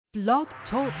Blog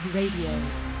Talk Radio.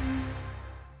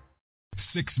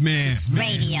 6 Man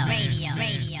Radio.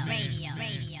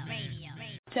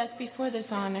 Just before this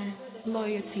honor,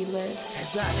 loyalty lives.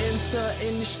 As I enter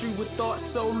industry with thoughts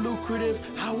so lucrative,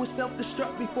 I would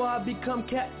self-destruct before I become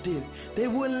captive. They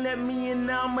wouldn't let me in,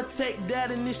 now I'ma take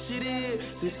that initiative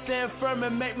to stand firm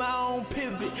and make my own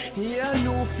pivot. Yeah, I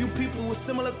knew a few people with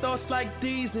similar thoughts like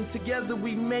these, and together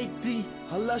we make the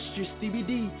illustrious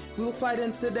CBD. We'll fight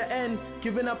until the end.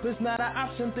 Giving up is not an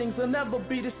option. Things will never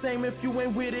be the same if you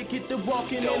ain't with it. Get to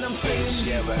walking, and I'm saying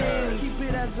these things. Keep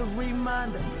it as a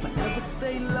reminder. Forever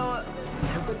stay loyal,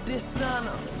 never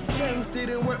dishonor. Things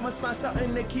didn't work, must find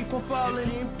something to keep from falling.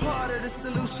 You're part of the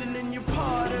solution and you're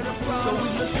part of the problem. So we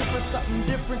looking for something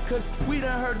different, cause we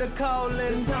done heard the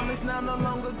calling. Time is now no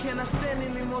longer can I stand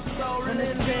anymore stolen.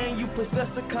 Understand you possess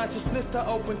a consciousness to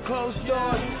open closed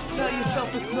doors. Tell yourself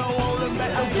it's no holding back.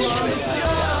 I'm going to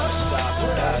yours.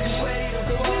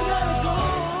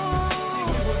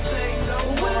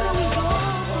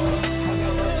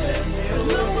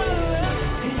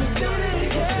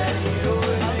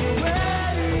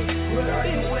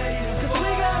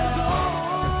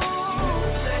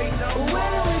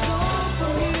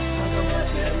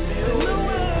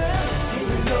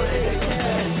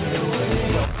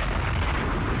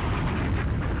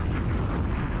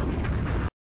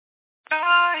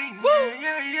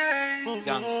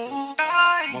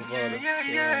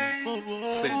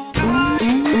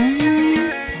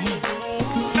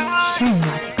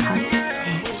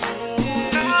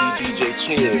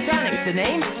 Sonic's the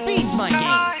name, speed's my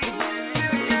game.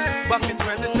 Back in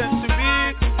 20th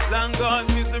century, long gone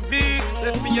misery.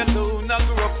 Left me alone, I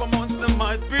grew up amongst the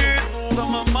mud breed. So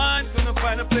my mind couldn't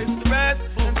find a place to rest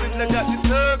until I got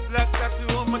this herb, black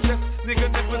tattoo on my chest.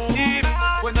 Nigga never sleep.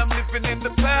 When I'm living in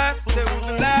the past, they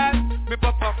wouldn't last. Me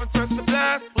pop off and press the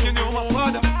blast. You know my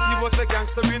father, he was a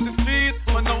gangster in the streets,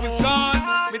 but now he's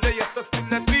gone. Me the yes, I still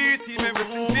that beat, he may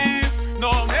rest in peace.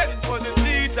 Now I'm heading for the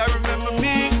streets, I remember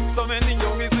me. So many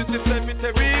youngies in the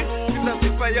cemetery. It's as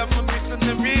if I am a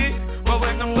missionary. But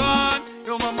when I'm gone,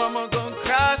 yo, my mama gon'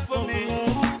 cry for me.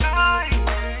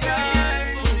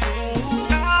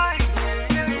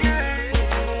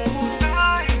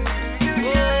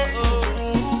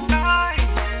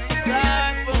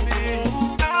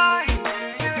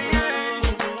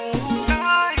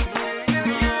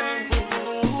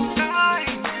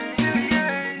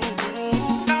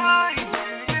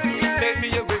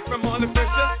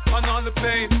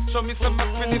 Show me some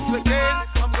happiness again.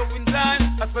 I'm going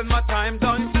blind. I spend my time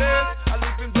downstairs. I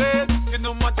live in bed. You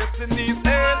know my destiny is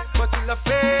hell, but still I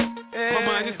fail. My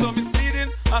mind is so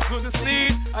misleading. I couldn't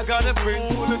sleep. I got a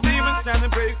brain full of demons trying to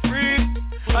break free.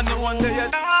 I know one day I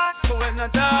die, so when I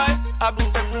die, I'll be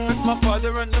stepping with my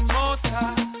father and the Most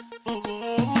High.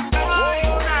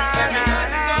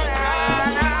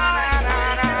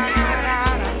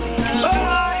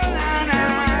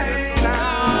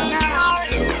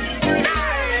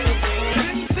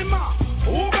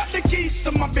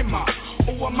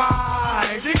 Who am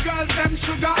I? The girls them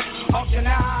sugar. How can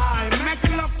I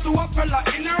make love to a fella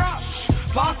in a rush?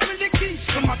 Pass me the keys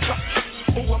to my truck.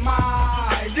 Who am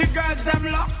I? The girls them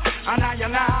love. And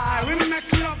I, we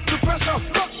make love to pressure.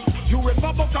 You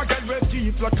ever buck a girl with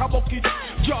deep like a bucket.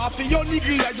 Drop your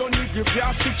nigga like your nigga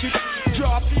can't stitch it.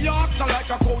 Drop your oxen like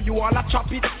a cow, you wanna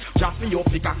chop it. Drop your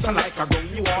pickaxe like a gun,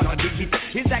 you wanna dig it.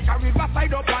 It's like a river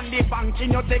side up on the bank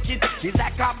and you take it. It's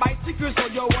like a bicycle so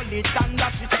you hold it and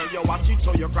that's it. So you watch it,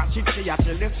 so you crash it, she a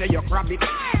tell you say you grab it.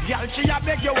 Girl, she a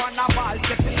beg you wanna ball,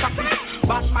 get it, stop it.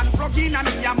 Batman plug in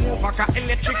and me a move like a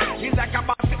electric. It's like a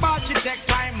basketball, she take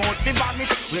time out the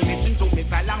vomit. We listen to me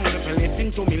silent, we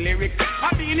listen to me lyrics.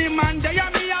 I be the man there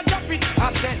and me a drop it. I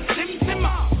said, Sim,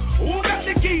 who got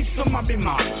the keys to my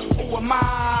bimmer? Who am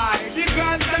I? The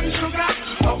girls them sugar.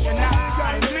 How can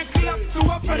I make love to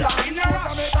a fella in a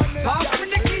rush? Pass me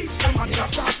the keys to my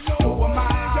truck. Who am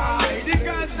I? The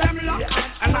girls them love.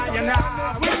 And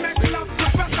I will make love to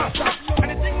pressure.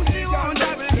 Anything she wants, I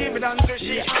will give it unto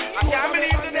she. I can't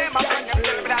believe the name of my girl,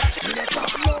 tell me that she. Stop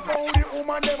love how the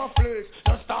woman them a flex.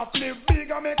 Just stop live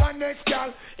big and make a next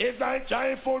girl. It's like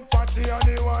giant food party and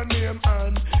the one name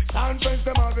and and friends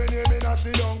them have a name in a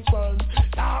see young fan.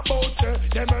 Talk about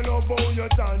them a love how you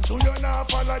dance. So you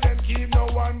not follow them, keep no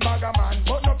one bag a man.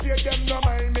 But no pay them no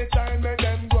mind, me time make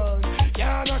them go on.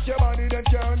 Can't knock your body, them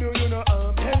can't do you no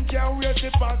harm. Them can't wait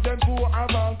it past them who have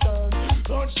a turn.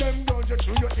 Touch them down, you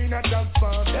throw you in a dance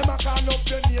farm. Them a call up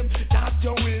your name, that's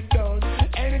your way down.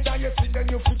 Anytime you see them,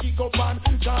 you kick up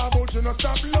and talk about you no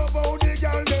stop love how the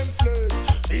girl them play.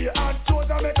 The hard toes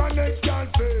a make a next girl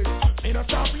face. Me no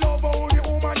stop love how the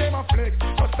woman them a flex.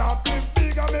 No stop live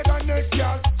big and make a next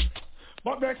girl.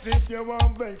 But vex if you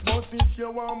want vex, but if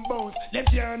you want bounce, them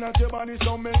tearing at your body,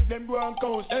 so make them go and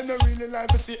coast. Them don't really like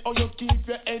to see how you keep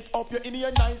your head up. You're in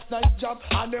your nice job,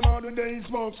 and them all the day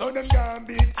smoke. So them can't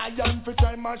beat iron for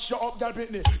time and shut up that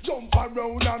Britney. Jump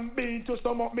around and beat to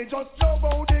some up me. Just love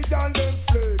how they can them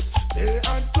flex. They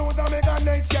and clothes and make a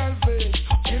neck can flex.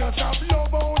 You know stop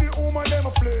love how the woman them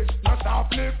flex. Now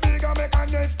stop live big and make a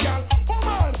neck can.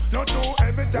 Woman, not do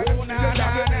every time. Oh na na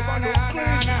na na na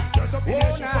na. Just up in the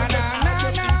shit and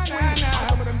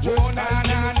some of them just oh na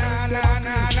na na na na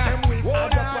na. Oh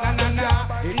na na na.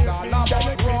 It's all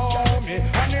about Romy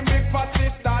and the big fat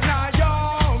sister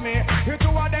Naomi. You two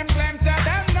of them claim to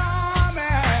them know me.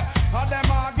 All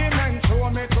them arguments show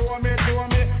me.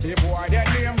 The boy their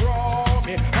name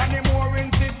Romy and the more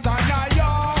in sister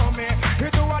Naomi. You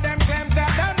two of them claim to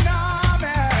them know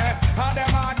me. All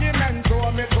them arguments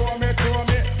show me.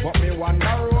 But me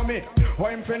wonder Romy, how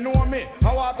him fi know me?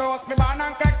 How I toast me man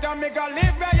and catch me go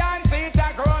live where and see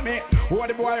that grow me. Who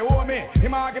the boy owe me?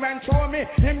 Him argument show me.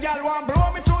 Him gal want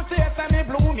blow me through face and me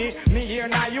blew me. Me here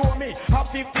Naomi, have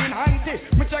 15 auntie.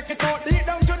 Me check it out deep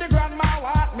down to the grandma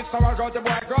heart. Me sorrow got the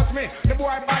boy cross me. The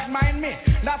boy bad mind me.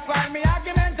 That's why me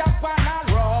argument just pan and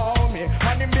roll me.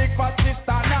 And the big fat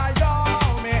sister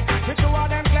Naomi. The two of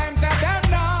them claim that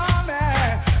them know me.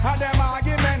 And them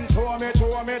argument show me.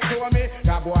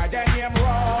 That boy their name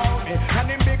roll me.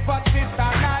 And the big fat sister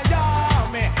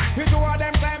Naomi. The two of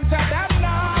them claim that them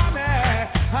know me.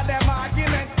 And them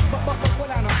argument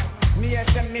me and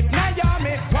them if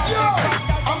Naomi. Yo,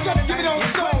 I'm just giving out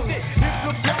stones.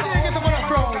 Let's get the one up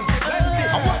from.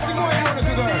 I'm watching more in order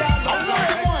to go. I'm not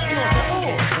the one, you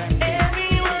know.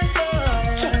 Everyone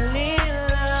knows a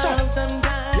little love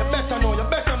sometimes. You better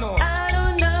know. I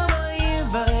don't know about you,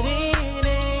 but it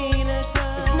ain't a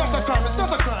crime. It's not a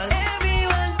crime.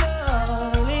 Everyone knows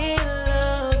a little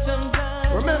love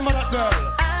sometimes. Remember that girl.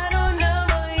 I don't know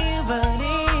about you, but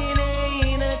it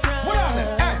ain't a crime. Hold on,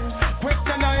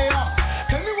 question I ask.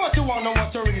 Tell me what you wanna,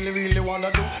 what you really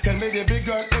wanna do. Tell me baby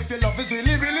girl, if your love is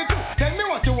really true. Tell me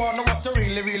what you wanna, what you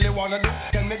really wanna do.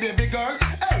 Tell me baby girl,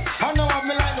 hey, I know what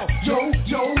me like no. Yo,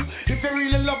 if you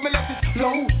really love me, let it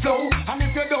flow. And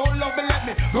if you don't love me, let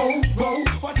me go.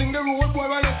 Watching the road, boy,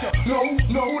 I let you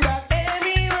know that.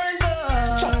 Everyone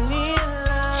knows a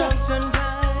little love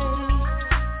sometimes.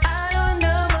 I don't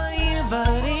know about you,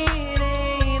 but it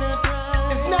ain't a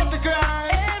crime. It's not the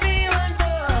crime. Everyone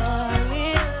knows a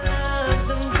little love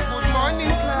sometimes. Good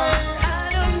morning, man. I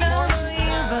don't know about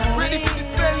you, but Ready for the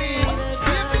spelling.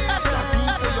 Baby, I got you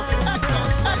for your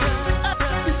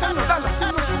This is another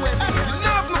thing to wear. You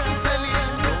love me to tell you.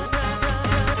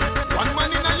 One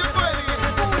man in your belly.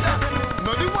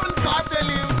 No, the one can't tell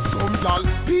you. Some y'all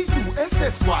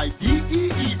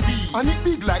P-U-S-S-Y-D-E-E-P. And it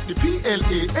big like the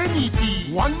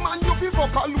P-L-A-N-E-T. One man you be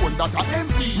fuck alone that a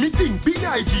M-P. Me think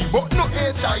B-I-G but no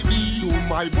H-I-V. So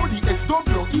my body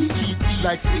S-W-E-E-T.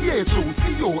 Like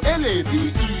C-H-O-C-O-L-A-T-E.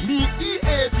 Me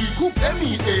E-A-T. Cook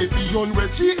M-E-A-T. Young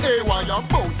with G-A-Y and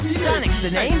both C-A-T. Sonic's the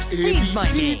name, speed's my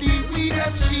game.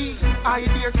 C-D-E-F-G. I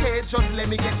dear K, just let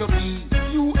me get your B.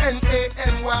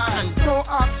 U-N-A-N-Y. No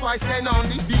ask twice, then on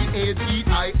the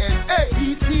B-A-G-I-N-A.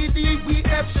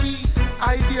 B-C-D-E-F-G.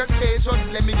 I dear K, just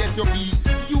let me get your B.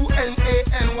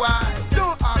 U-N-A-N-Y.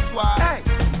 Don't ask why. Hey,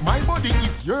 my body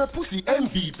is your pussy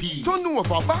MVP. Turn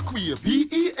over backway,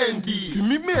 B-E-N-D. See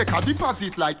me make a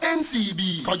deposit like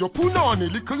NCB. Cause you put on a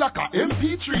little like a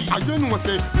MP3. I don't know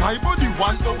say, my body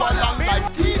wants over long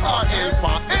like TRL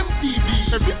for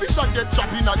MTV. Every fish I get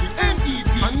chopping at the NET.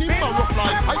 And if I rough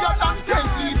like higher than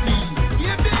 10 ET.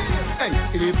 Hey,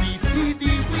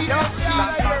 A-B-C-D-E-F-G.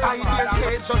 I dear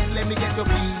K, just let me get your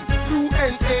B.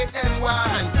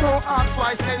 U-N-A-N-Y. No ask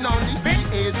twice and only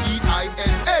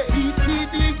B-A-G-I-N-A.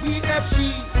 B-C-D-E-F-G.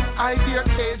 I dear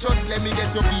K, just let me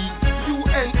get your B.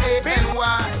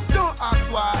 U-N-A-N-Y. Don't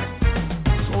ask why.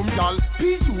 Some y'all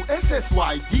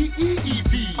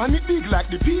P-U-S-S-Y-D-E-E-P. And it big like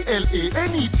the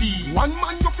P-L-A-N-E-T. One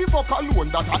man you fi fuck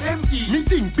alone that a M-E. Me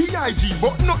think B-I-G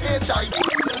but no H-I-V.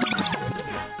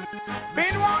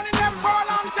 Been warning them for a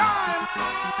long time.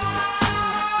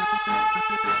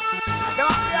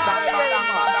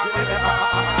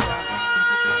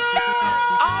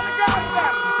 All the girls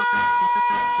them.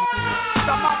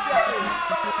 The mafia thing.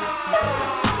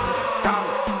 Bang,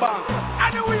 bang.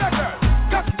 Anyway, girl.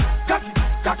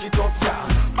 Cock it up, y'all.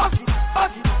 Back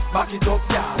it up,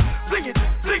 y'all. Fling it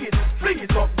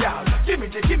up, y'all. Give me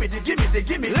the. Cock it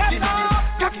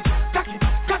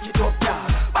up, y'all.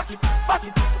 Back it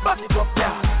up,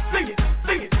 y'all.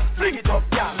 Fling it up,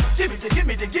 y'all. Give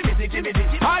me the.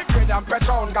 I pray them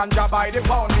drown. Ganja by the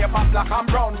pound, we pop black and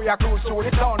brown. We a cruise through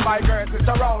the town, my girls is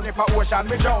around. If a ocean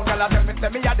we drown, y'all a tell me say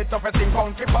me a the toughest thing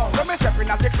pound to pound. When me stepping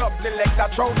at the club, the legs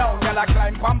are thrown down. Y'all a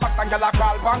climb from back and y'all a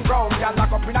crawl from ground. Y'all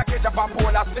lock up in a cage up and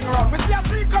pole a sing round. We see a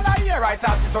three color here, right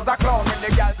as it was a clown. When the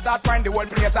girls start find the whole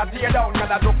place a tear down.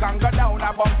 Y'all a duck and go down, a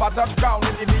bumper touch ground.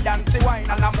 With the Beyonce wine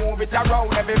and a move it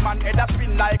around. Every man head a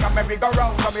spin like a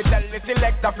merry-go-round. So me tell the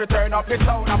selector to turn up the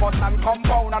sound. I must not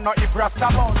compound and not if rasta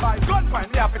bound. My gun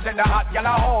find me have to send a hot gal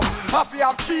a home. Happy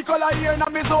have three color here in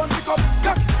my zone. Pick up,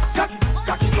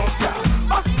 cock it up, yeah.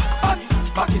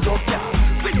 Back it up,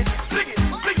 yeah. Fling it up,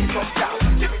 yeah.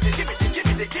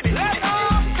 Give it. Let go.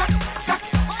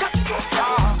 Cock it up,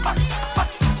 yeah.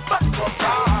 Back it up,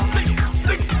 yeah.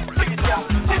 Fling it, yeah.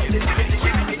 Give it.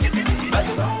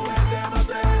 Let's go.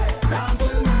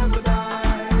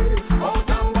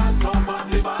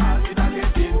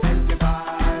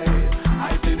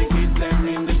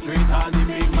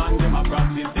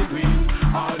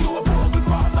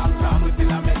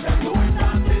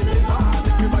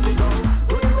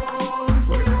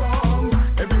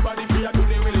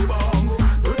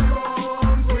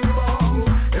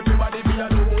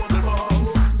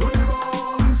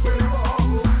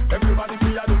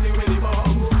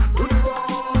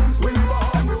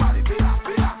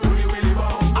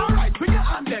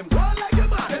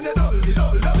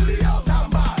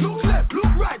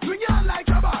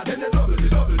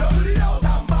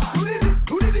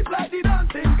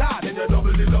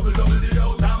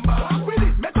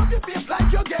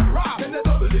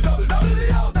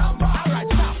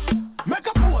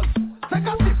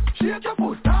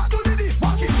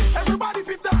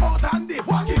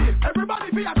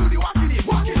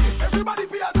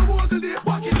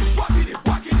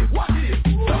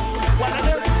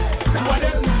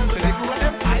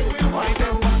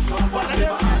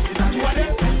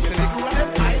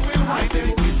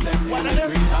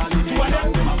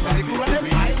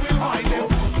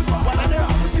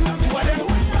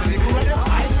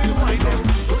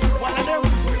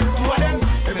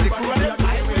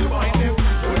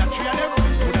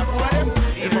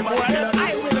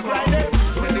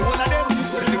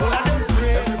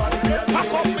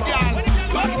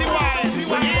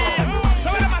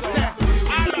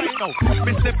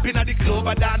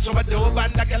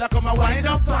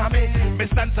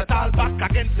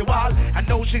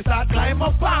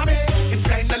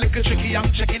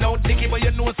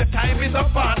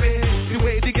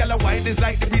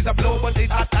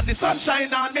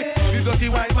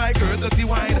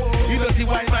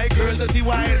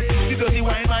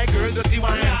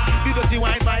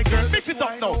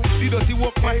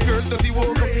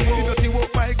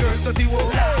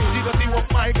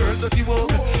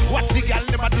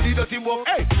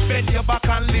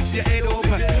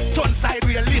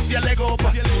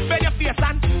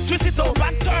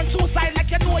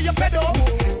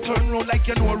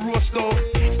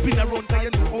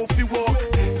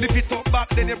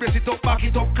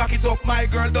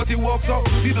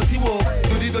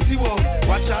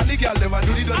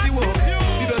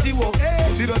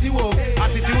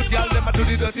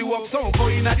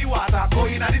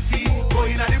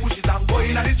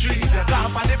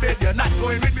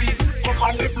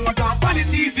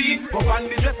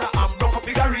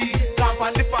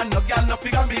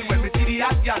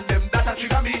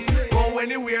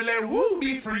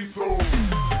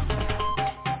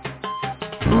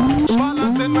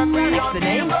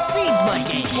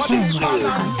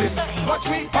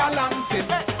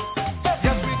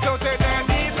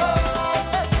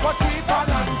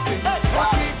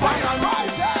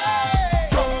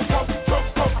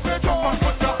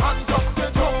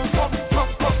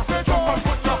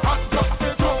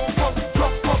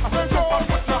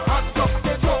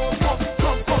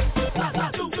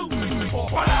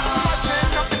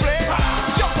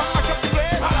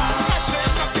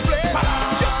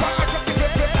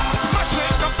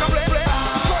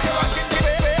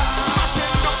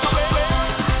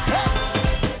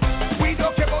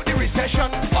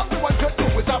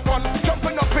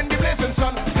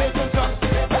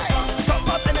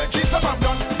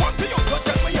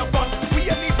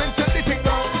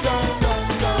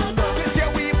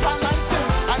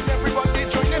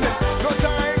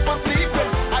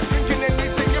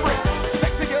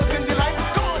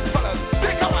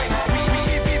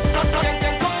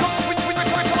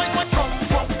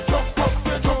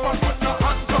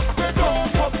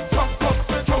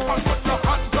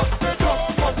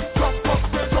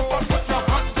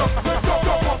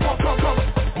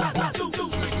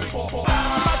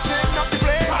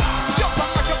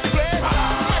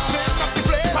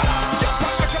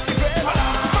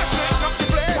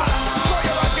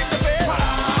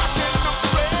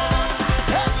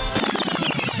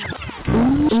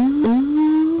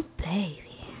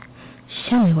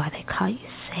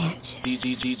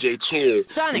 DJ Cheers.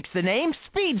 Sonic's the name,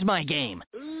 speed's my game.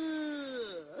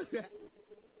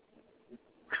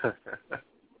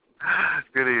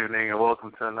 Good evening and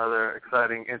welcome to another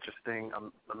exciting, interesting,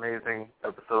 amazing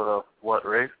episode of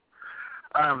WhatRace.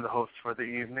 I am the host for the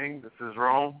evening. This is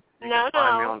Rome. You can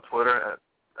find me on Twitter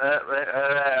at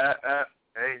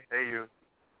hey you.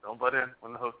 Don't butt in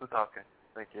when the host is talking.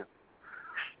 Thank you.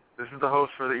 This is the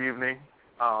host for the evening.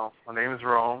 My name is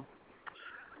Rome.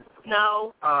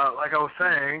 No. Like I was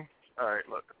saying, all right,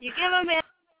 look. You give him in.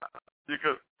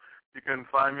 You can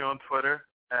find me on Twitter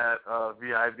at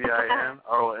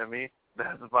VIBINROME.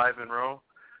 That's Vibe in Rome.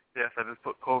 Yes, I just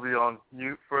put Kobe on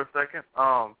mute for a second.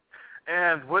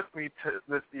 And with me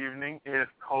this evening is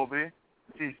Kobe.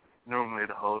 She's normally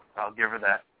the host. I'll give her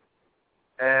that.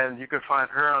 And you can find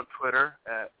her on Twitter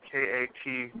at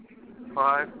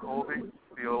KAT5 Colby,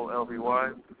 COLBY.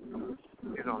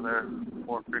 She's on there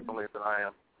more frequently than I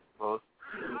am, I suppose.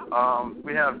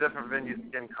 We have different venues to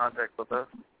get in contact with us.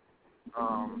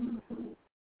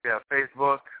 We have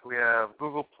Facebook, we have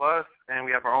Google+, and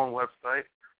we have our own website.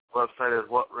 The website is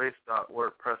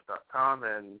whatrace.wordpress.com,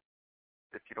 and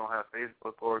if you don't have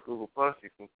Facebook or Google+, you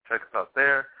can check us out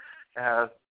there. It has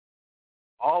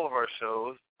all of our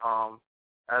shows.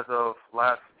 As of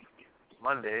last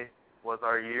Monday was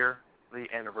our yearly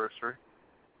anniversary,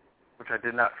 which I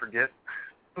did not forget.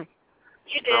 You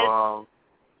did.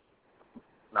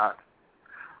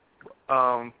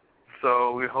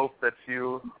 So we hope that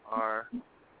you are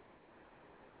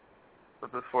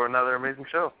with us for another amazing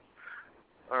show.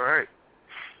 All right.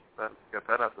 Get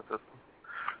that out the system.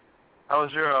 How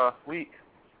was your week?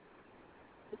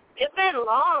 It's been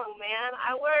long, man.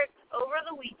 I worked over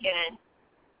the weekend.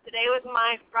 Today was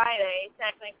my Friday,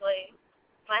 technically.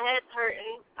 My head's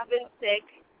hurting. I've been sick.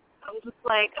 I'm just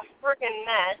like a freaking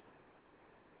mess.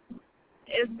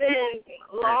 It's been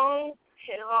long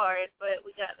and hard, but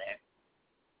we got there.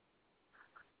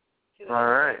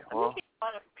 All right. I'm making a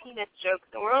lot of penis jokes,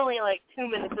 and we're only like 2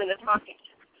 minutes into talking.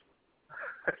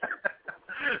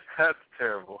 That's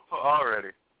terrible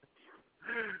already.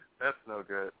 That's no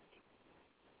good.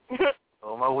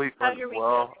 Well, my week went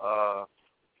well.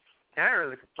 Can't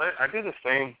really complain. I do the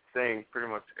same thing pretty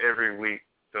much every week,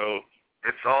 so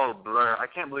it's all blur. I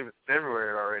can't believe it's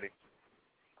February already.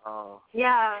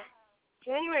 Yeah,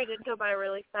 January did go by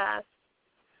really fast.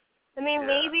 I mean,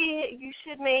 maybe you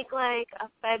should make like a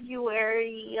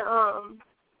February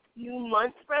new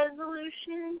month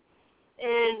resolution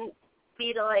and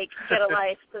be to like get a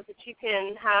life so that you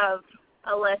can have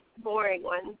a less boring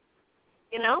one.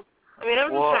 You know? I mean,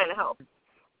 I'm just trying to help.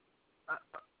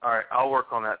 All right, I'll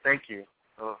work on that. Thank you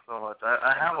so much.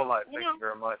 I have a life. Thank you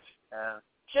very much. And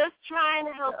just trying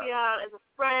to help you out as a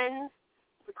friend,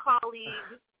 as a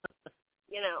colleague.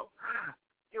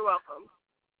 You're welcome.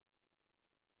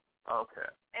 Okay.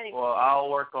 Anyway. Well, I'll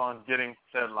work on getting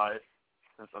said life,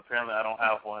 since apparently I don't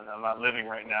have one. I'm not living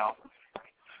right now.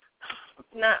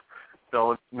 Nah.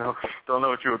 Don't know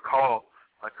what you would call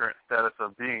my current status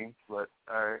of being, but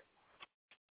all right.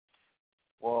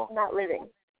 Well, not living.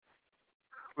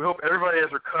 We hope everybody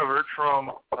has recovered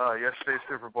from yesterday's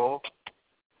Super Bowl,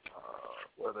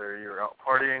 whether you're out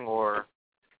partying or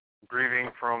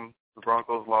grieving from the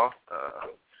Broncos' loss.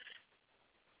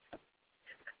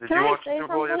 Did you watch the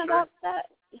Super Bowl yesterday? About that?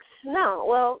 No,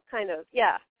 well, kind of.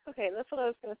 Yeah. Okay, that's what I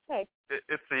was going to say.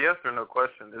 It's a yes or no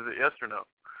question. Is it yes or no?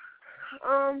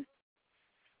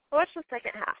 I watched the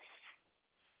second half.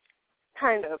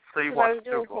 Kind of. So you I watched was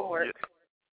doing Super Bowl. homework. Yeah.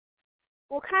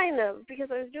 Well, kind of, because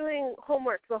I was doing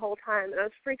homework the whole time, and I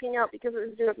was freaking out because it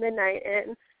was due at midnight,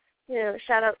 and,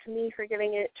 shout out to me for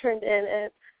getting it turned in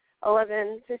at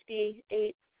 11:58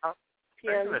 p.m.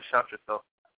 You're going to shout yourself.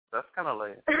 That's kind of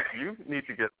late. You need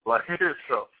to get like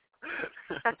yourself.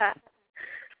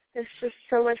 It's just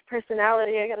so much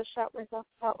personality. I got to shout myself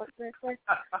out once or twice.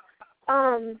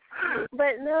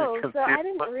 But no, so I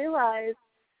didn't realize,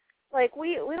 like,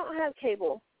 we don't have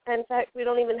cable. In fact, we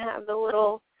don't even have the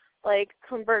little, like,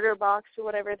 converter box or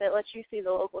whatever that lets you see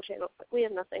the local channels. We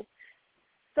have nothing.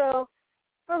 So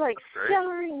we're, like,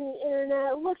 scouring the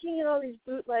internet, looking at all these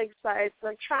bootleg sites,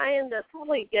 like,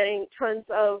 probably getting tons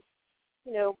of,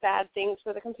 bad things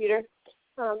for the computer,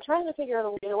 trying to figure out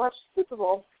a way to watch the Super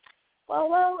Bowl. Well,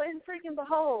 lo and freaking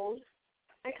behold,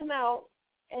 I come out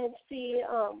and see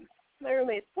my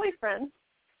roommate's boyfriend.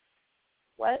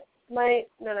 What? My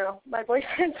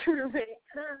boyfriend's roommate.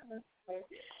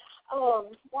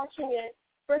 Watching it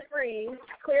for free,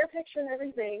 clear picture and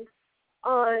everything,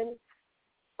 on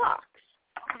Fox.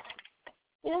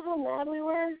 You know how mad we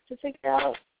were to figure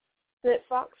out that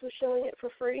Fox was showing it for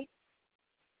free?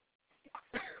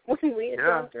 When we had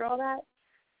gone through all that?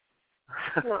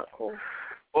 Not cool.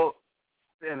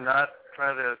 And not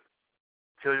try to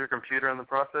kill your computer in the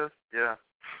process? Yeah.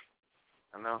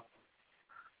 I know.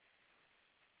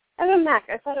 I have a Mac.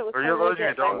 I thought it was For those of you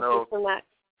who don't know,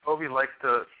 Kobe likes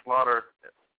to slaughter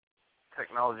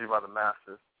technology by the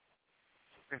masses.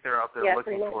 I think they're out there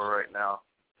looking for it right now.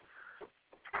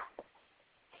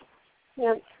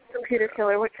 Yeah, computer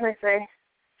killer. What can I say?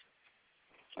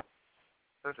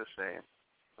 That's a shame.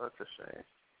 That's a shame.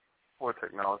 More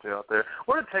technology out there.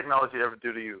 What did technology ever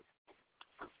do to you?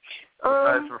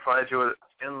 Besides provide you with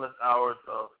endless hours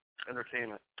of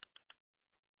entertainment.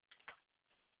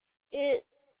 It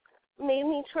made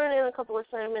me turn in a couple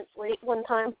assignments late one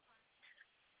time.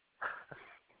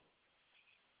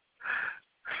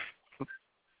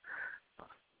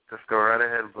 Just go right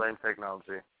ahead and blame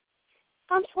technology.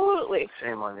 Absolutely.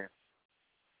 Shame on you.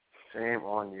 Shame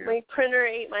on you. My printer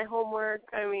ate my homework.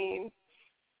 I mean,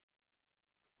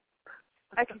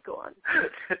 I could go on.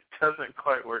 It doesn't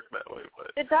quite work that way,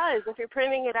 but it does. If you're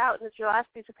printing it out and it's your last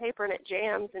piece of paper and it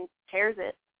jams and tears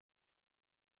it.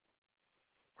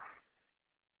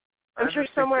 I'm sure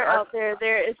somewhere out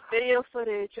there is video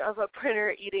footage of a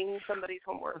printer eating somebody's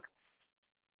homework.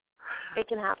 It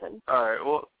can happen. All right,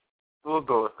 well, we'll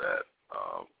go with that.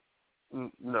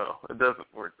 No, it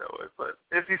doesn't work that way. But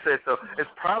if you say so, it's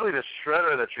probably the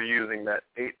shredder that you're using that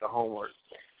ate the homework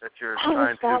that you're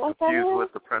trying to confuse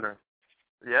with the printer.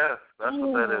 Yes, that's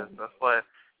what that is. That's why it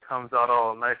comes out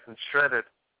all nice and shredded.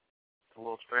 A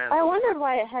little strands. I wondered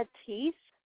why it had teeth.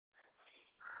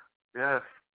 Yes.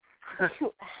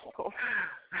 You asshole.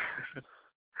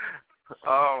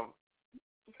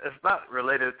 It's not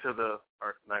related to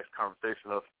our nice conversation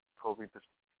of Kobe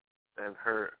and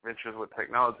her ventures with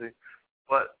technology,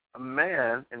 but a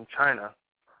man in China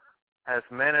has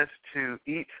managed to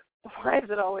eat Why is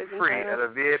it always free in China? at a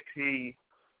VIP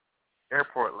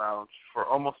airport lounge for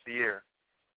almost a year.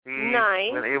 He's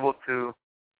been able to,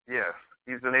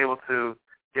 he's been able to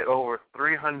get over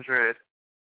 300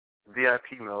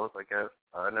 VIP meals, I guess.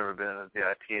 I've never been in a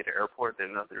VIP at an airport.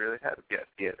 Didn't know they really had a VIP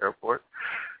at an airport.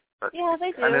 But yeah,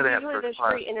 they do. I knew they had Usually there's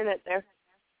free internet there.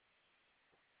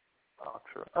 Oh,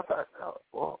 true.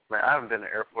 Well, man, I haven't been in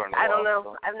an airport in a while. I don't know.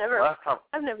 So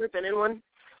I've never been in one.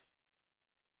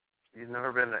 You've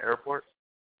never been in an airport?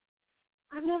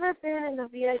 I've never been in the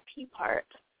VIP part.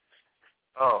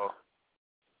 Oh.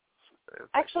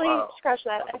 Actually, scratch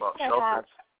that. I think I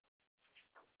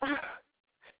have.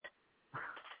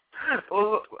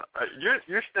 Well,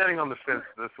 you're standing on the fence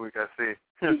this week, I see.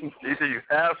 Either you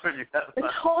have or you have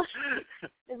not.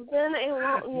 It's been a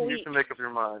long week. You can make up your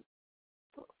mind.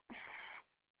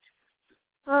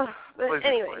 But Please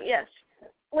anyway, explain. yes.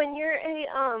 When you're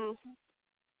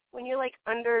when you're like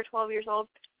under 12 years old,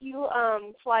 you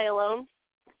fly alone.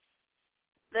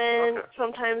 Then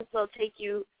sometimes they'll take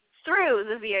you through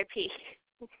the VIP,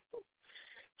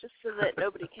 just so that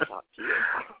nobody can talk to you.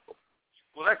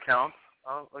 Well, that counts.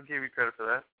 I'll give you credit for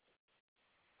that.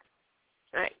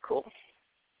 All right, cool.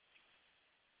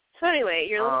 So anyway,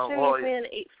 your little Chinese man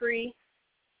ate free.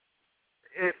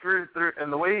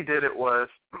 And the way he did it was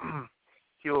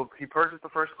he purchased the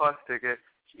first class ticket,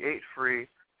 he ate free,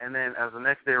 and then as the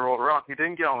next day rolled around, he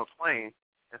didn't get on the plane.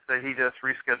 Instead, he just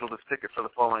rescheduled his ticket for the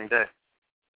following day.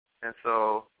 And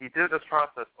so he did this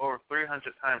process over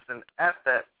 300 times, and at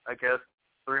that, I guess,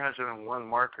 301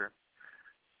 marker,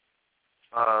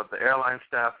 the airline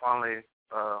staff finally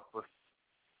was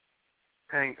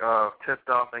tipped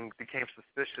off and became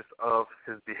suspicious of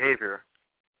his behavior.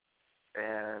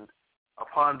 And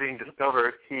upon being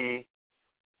discovered, he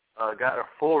got a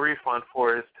full refund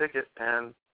for his ticket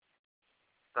and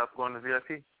stopped going to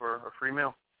VIP for a free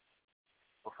meal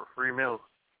or for free meals.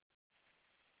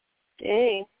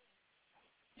 Dang.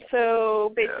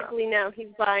 So basically now he's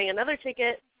buying another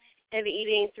ticket and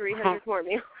eating 300 more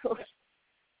meals.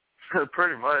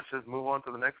 Pretty much. Just move on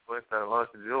to the next place that allows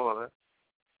you to deal with it.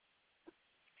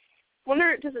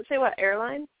 Wonder, does it say what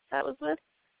airline that was with?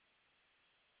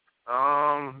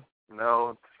 No,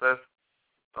 it says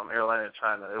some airline in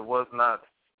China. It was not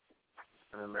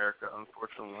in America,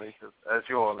 unfortunately, because as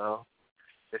you all know,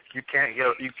 if you can't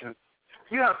get,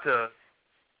 you have to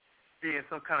be in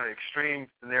some kind of extreme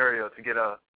scenario to get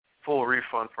a full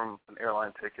refund from an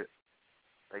airline ticket.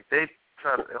 Like, they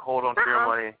try to hold on to your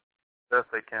money best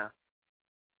they can.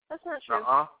 That's not true.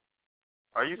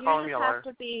 Are you calling me a liar?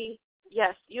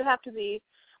 Yes, you have to be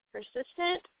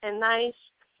persistent and nice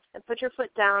and put your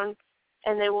foot down,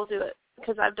 and they will do it,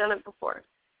 because I've done it before.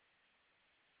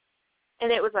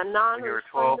 And it was a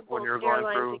non-refundable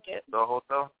airline ticket. The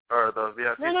hotel or the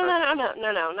VIP? No,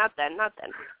 not then.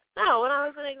 No, when I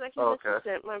was an executive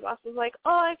assistant, my boss was like,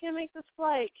 "Oh, I can make this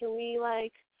flight. Can we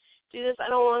do this? I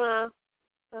don't want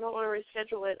to I don't want to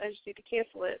reschedule it. I just need to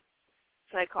cancel it.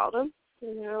 So I called them,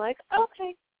 and they were like,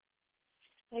 okay,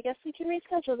 I guess we can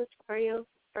reschedule this for you.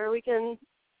 Or we can,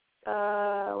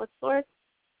 what's the word?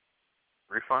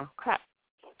 Refund? Crap.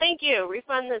 Thank you.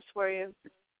 Refund this for you.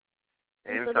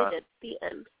 And so they did. The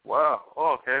end. Wow.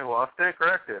 Oh, okay. Well, I'll stand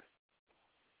corrected.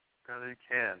 You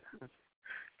can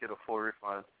get a full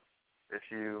refund if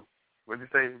you, what did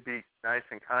you say, be nice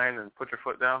and kind and put your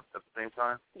foot down at the same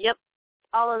time? Yep.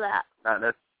 All of that.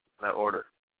 Not that order.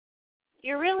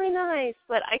 You're really nice,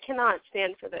 but I cannot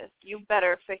stand for this. You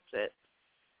better fix it.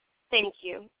 Thank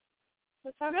you.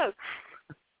 That's how it goes.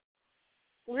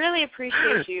 Really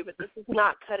appreciate you, but this is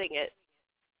not cutting it.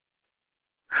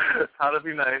 How to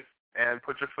be nice and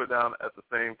put your foot down at the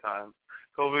same time.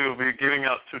 Kobe will be giving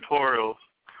out tutorials.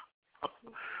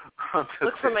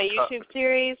 Look for my YouTube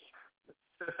series.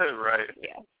 Right.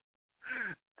 Yeah.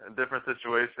 A different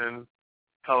situation.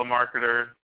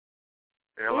 Telemarketer.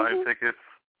 Airline tickets.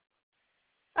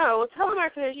 Oh, well,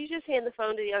 telemarketers, you just hand the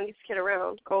phone to the youngest kid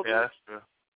around. Colby. Yeah, that's true.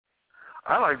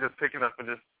 I like just picking up and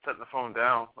just setting the phone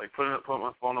down. Like putting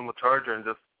my phone on the charger and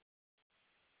just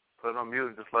put it on mute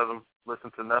and just let them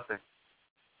listen to nothing.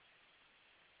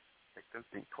 Make them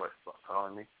think twice about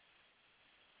calling me.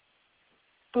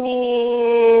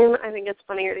 I think it's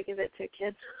funnier to give it to a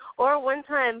kid. Or one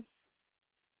time,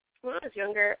 when I was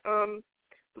younger,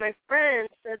 my friend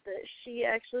said that she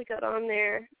actually got on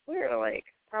there. We were like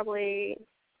probably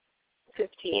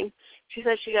 15. She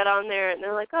said she got on there, and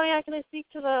they're like, oh, yeah, can I speak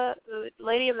to the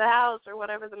lady of the house or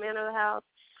whatever, the man of the house?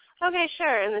 Okay,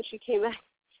 sure. And then she came back,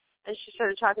 and she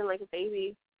started talking like a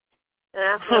baby and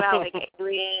asking about, like,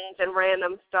 aliens and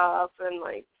random stuff and,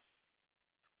 like,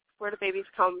 where do babies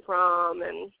come from,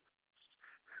 and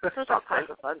there's all kinds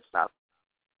of fun stuff.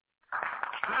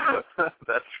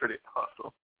 That's pretty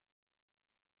awesome.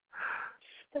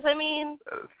 Because, I mean,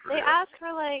 they ask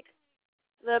for, like,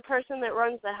 the person that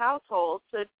runs the household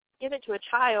to give it to a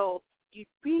child. You'd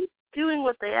be doing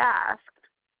what they asked.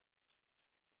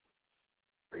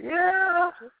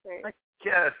 Yeah, I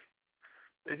guess.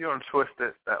 If you want to twist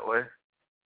it that way.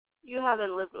 You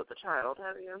haven't lived with a child,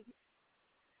 have you?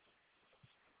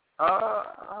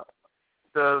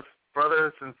 Does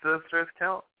brothers and sisters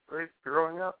count, right,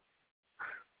 growing up?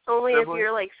 Only Siblings? if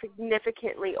you're, like,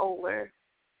 significantly older.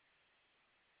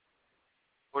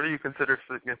 What do you consider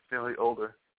significantly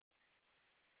older?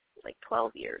 Like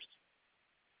 12 years.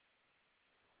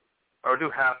 Or do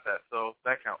half that, so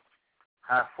that counts.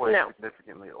 Halfway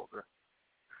significantly older.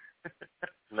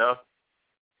 No?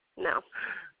 No.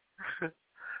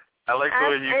 I like the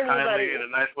way you anybody. kindly, in a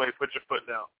nice way, put your foot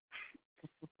down.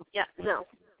 Yeah, no.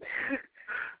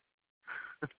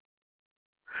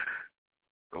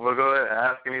 We'll go ahead and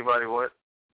ask anybody what.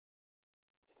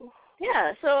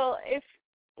 Yeah, so if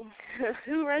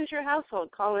who runs your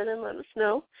household? Call in and let us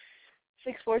know.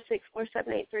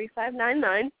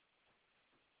 646-478-3599.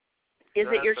 Is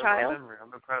it your child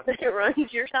that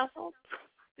runs your household?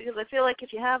 Because I feel like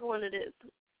if you have one, it is.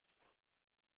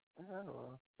 Yeah,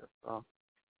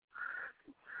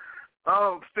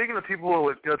 well, speaking of people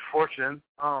with good fortune,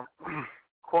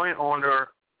 coin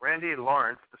owner Randy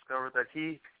Lawrence discovered that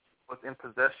he was in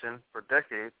possession for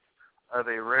decades of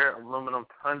a rare aluminum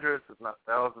hundreds, if not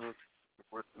thousands,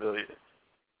 worth millions.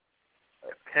 A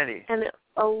penny. An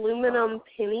aluminum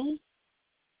penny?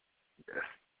 Yes.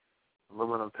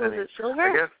 Aluminum penny. Was it silver?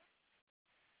 I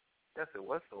guess it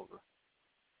was silver.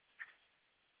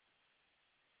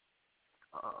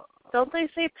 Don't they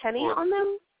say penny on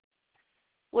them?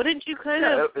 Wouldn't you kind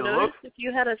of notice if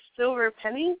you had a silver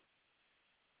penny?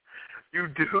 You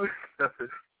do.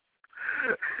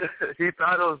 He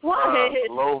thought it was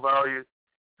low value.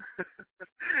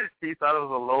 He thought it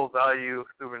was a low value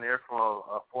souvenir from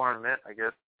a foreign mint. I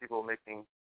guess people making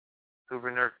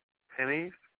souvenir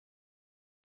pennies.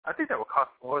 I think that would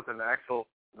cost more than the actual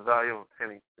value of a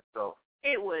penny itself.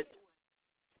 It would.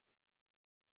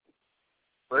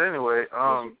 But anyway,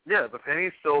 yeah, the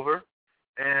penny's silver,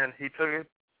 and he took it.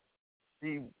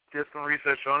 He did some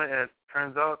research on it, and it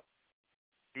turns out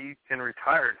he can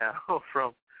retire now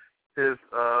from his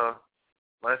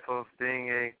life of being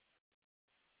a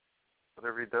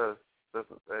whatever he does.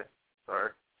 Doesn't say.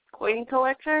 Sorry. Coin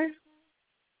collector?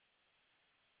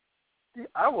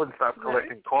 I wouldn't stop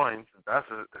collecting coins if that's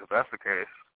the case.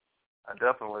 I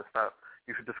definitely would stop.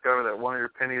 You should discover that one of your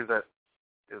pennies that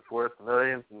is worth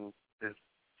millions and is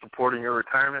supporting your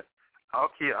retirement.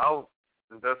 I'll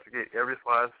investigate every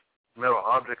last metal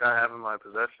object I have in my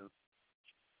possession.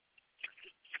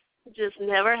 Just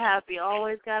never happy.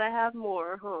 Always gotta have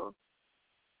more, huh?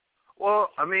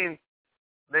 Well, I mean,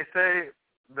 they say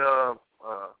the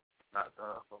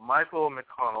Michael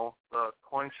McConnell, the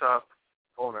coin shop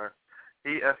owner,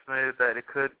 he estimated that it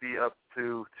could be up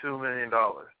to $2 million.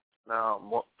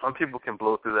 Now, some people can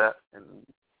blow through that in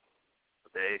a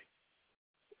day,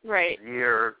 right, a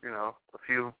year,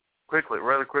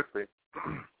 rather quickly.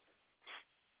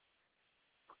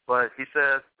 But he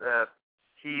says that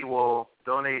he will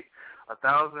donate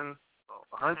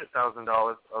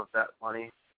 $100,000 of that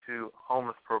money to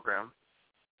homeless programs,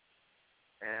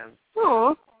 and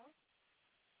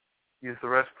use the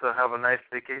rest to have a nice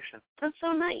vacation. That's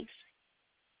so nice.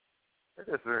 It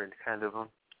is very kind of him.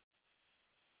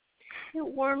 It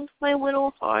warms my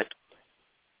little heart.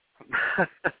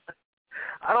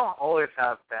 I don't always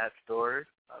have bad stories.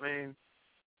 I mean,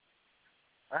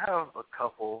 I have a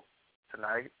couple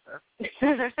tonight. You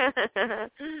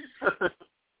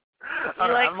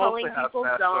like calling people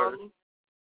dumb. Stories.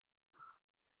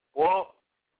 Well,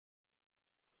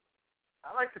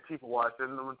 I like to people watch,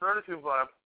 and the majority of people I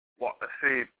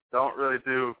see don't really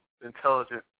do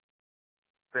intelligent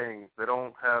things. They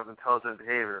don't have intelligent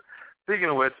behavior. Speaking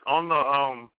of which, on the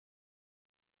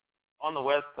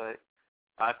website,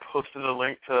 I posted a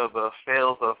link to the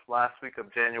fails of last week of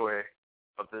January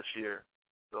of this year.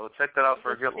 So check that out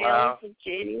for a good laugh. Fails of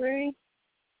January?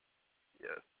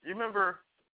 Yes. You remember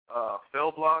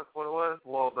Fail Blog, what it was?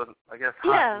 Well, I guess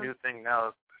hot new thing now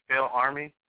is Fail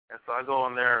Army. And so I go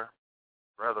on there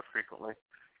rather frequently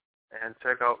and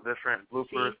check out different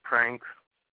bloopers, pranks,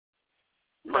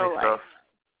 funny stuff.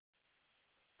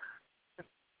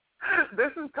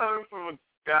 This is coming from a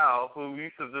gal who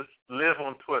used to just live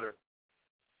on Twitter.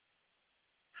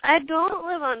 I don't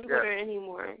live on Twitter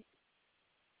anymore.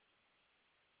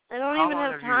 I don't even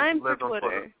have time for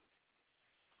Twitter.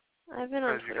 I've been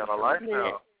on Twitter you got a life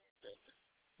now.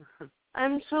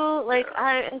 I'm so,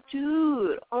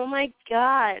 dude, oh my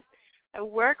God. I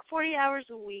work 40 hours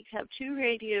a week, have 2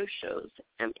 radio shows,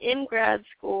 I'm in grad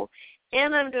school,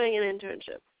 and I'm doing an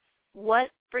internship.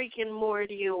 What freaking more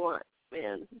do you want,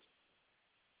 man?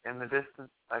 In the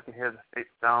distance, I can hear the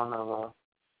sound of a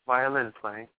violin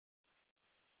playing.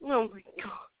 Oh my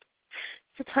God.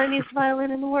 It's the tiniest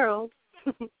violin in the world.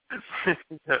 Yes.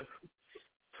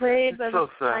 Played by the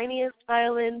tiniest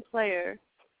violin player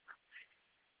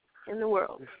in the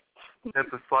world.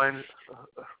 Have to find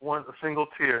a single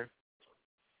tear.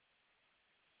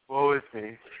 Woe is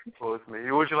me. Woe is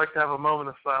me. Would you like to have a moment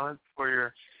of silence for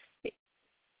your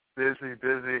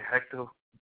busy, hectic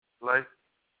life?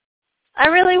 I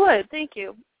really would. Thank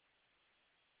you.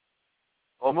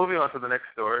 Well, moving on to the next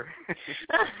story.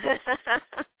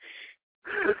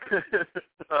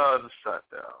 The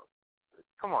shutdown.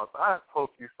 Come on, I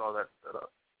hope you saw that set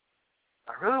up.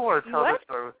 I really want to tell this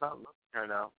story without looking right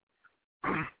now.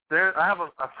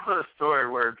 I put a story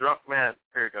where a drunk man,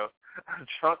 here you go, a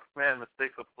drunk man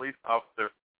mistakes a police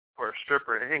officer for a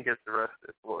stripper and gets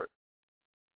arrested for it.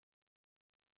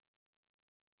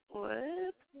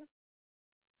 What?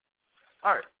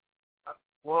 All right.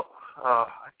 Well, I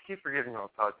keep forgetting what I'm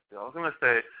talking about. I was going to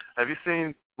say, have you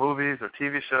seen movies or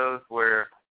TV shows where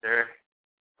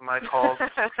somebody calls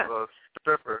a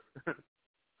stripper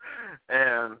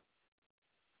and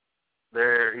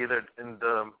they're either in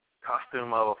the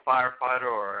costume of a firefighter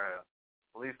or a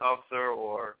police officer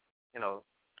or,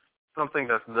 something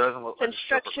that doesn't look like a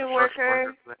construction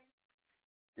worker?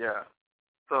 Yeah.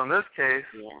 So in this case,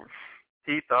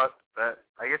 he thought that,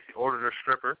 I guess he ordered a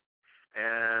stripper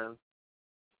and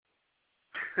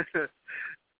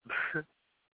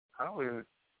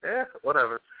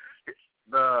whatever.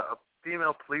 The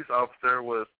female police officer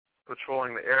was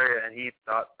patrolling the area, and he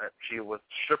thought that she was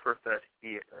the stripper that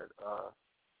he had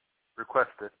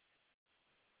requested.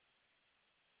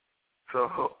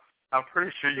 So I'm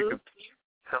pretty sure you could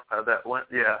tell how that went.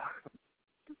 Yeah,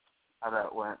 how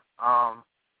that went.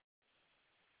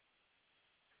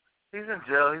 He's in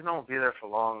jail. He's not going to be there for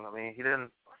long. I mean, he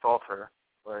didn't assault her,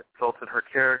 but assaulted her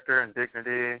character and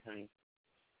dignity and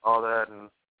all that, and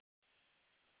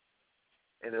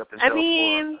ended up in jail for, I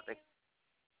think.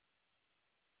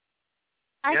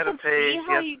 I can see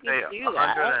how you can do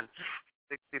that.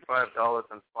 $165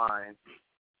 in fine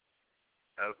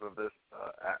as of this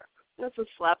act. That's a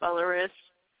slap on the wrist.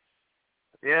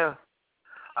 Yeah.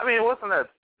 I mean, it wasn't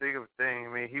that big of a thing. I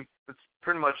mean, it's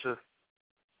pretty much just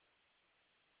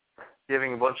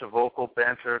giving a bunch of vocal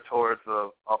banter towards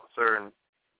the officer, and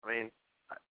I mean,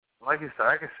 like you said,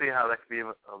 I can see how that could be a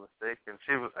mistake. And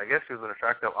I guess she was an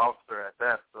attractive officer at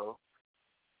that, so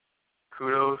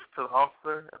kudos to the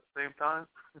officer at the same time.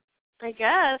 I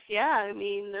guess, yeah. I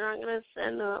mean, they're not going to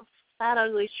send a fat,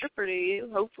 ugly stripper to you,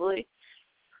 hopefully,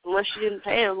 unless you didn't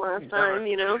pay him last time,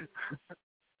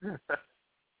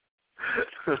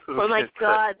 Oh my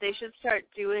God, they should start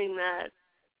doing that.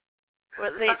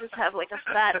 Where they just have like a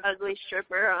fat, ugly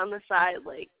stripper on the side,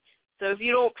 like. So if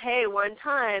you don't pay one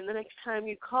time, the next time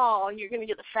you call, you're going to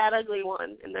get the fat, ugly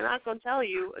one. And they're not going to tell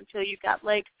you until you've got,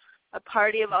 like, a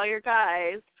party of all your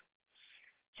guys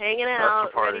hanging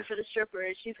out, ready for the stripper.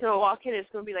 And she's going to walk in and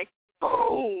it's going to be like,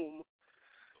 boom.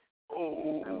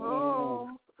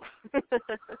 Oh.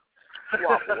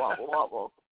 Wobble, wobble,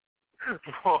 wobble.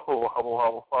 Whoa, wobble,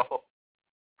 wobble, wobble.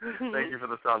 Thank you for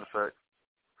the sound effect.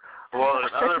 Well, in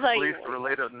other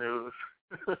police-related news...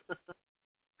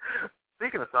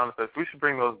 Speaking of sound effects, we should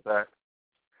bring those back.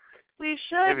 We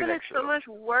should, but it's so much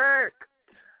work.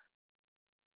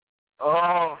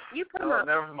 Oh, you come up.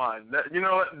 Never mind. You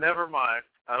know what? Never mind.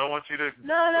 I don't want you to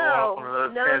go off on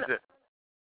another tangent.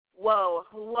 Whoa,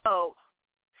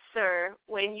 sir.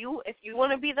 If you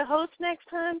want to be the host next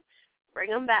time,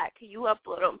 bring them back. You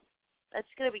upload them.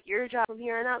 That's going to be your job from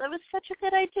here on out. That was such a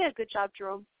good idea. Good job,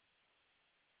 Jerome.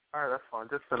 All right, that's fine.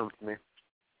 Just send them to me.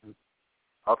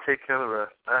 I'll take care of the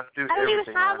rest. I have to do I don't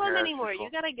everything even have them here. anymore. You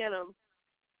got to get them.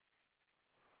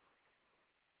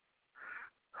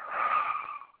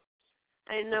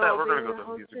 I know, we're being going to the go to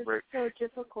host music is break. so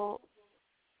difficult.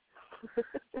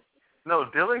 No,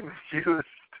 dealing with you is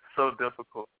so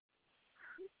difficult.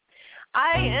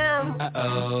 I am.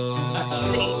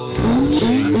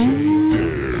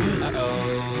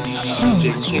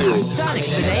 Sonic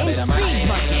today, Freeze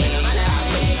my game.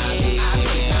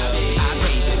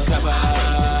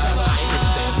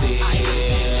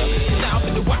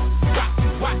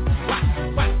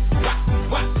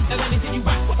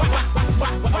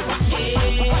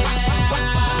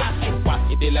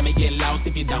 Let me get lost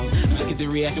if you don't. Look at the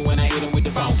reaction when I hit him with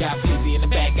the phone. Got Fizzy in the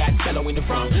back, got cello in the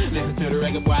front. Listen to the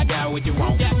record, boy, I got what you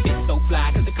want. Bitch so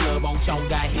fly, cause the club on chong.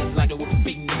 Got hits like a whooping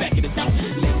feet in the back of the dome.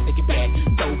 Ladies take it back,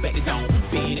 throw back the dome.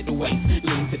 Being at the waist,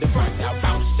 lean to the front. Out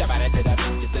bounce, shove out to the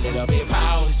beat. Just a little bit,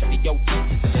 pause, shove your feet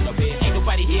just a little bit. Ain't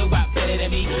nobody here about better than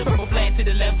me. Purple flag to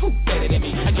the left, who better than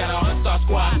me? I got all the star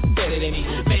squad, who better than me?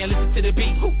 Man, listen to the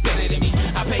beat, who better than me?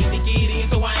 I paid to get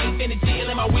in, so I ain't finna chill.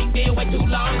 In my week, been way too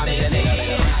long.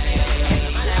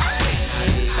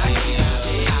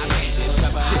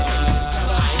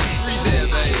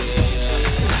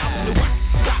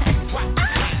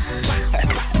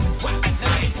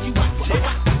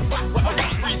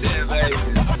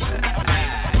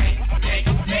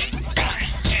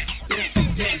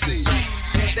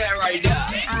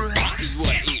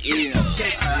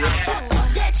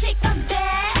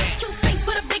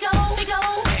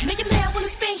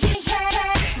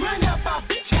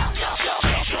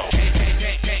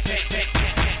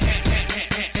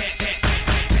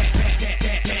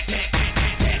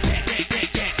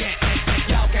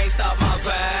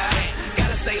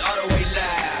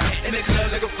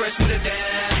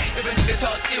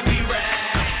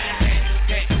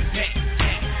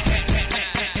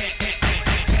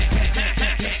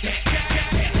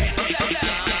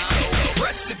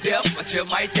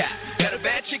 Got a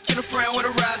bad chick and a friend with a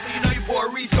ride, so you know your boy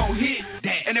Reese gon' hit.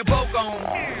 And they both gon'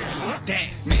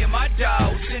 damn. Me and my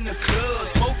dogs in the club,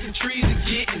 smoking trees and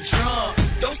getting drunk.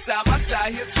 Don't stop, my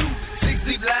side here too. 6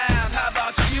 deep live, how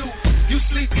about you? You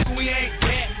sleep if we ain't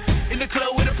dead. In the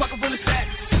club with a pocket full of stacks.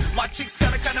 My chicks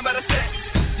kinda better sex.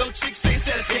 Those chicks say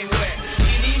that can't wet.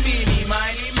 Eeny, meeny,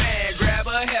 miny, man. Grab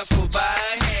her heifer by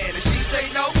her hand. If she say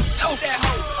no, no that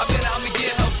hoe. I bet I'ma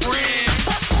get her friend.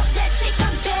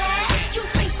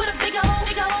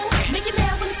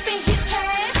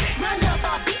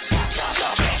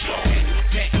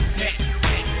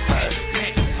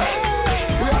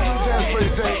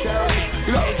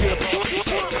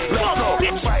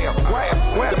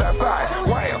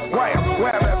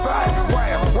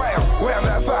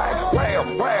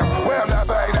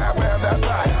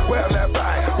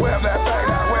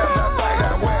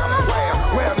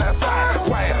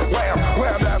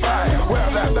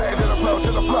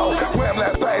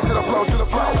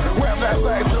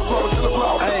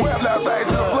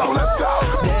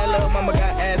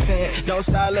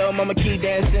 Little mama keep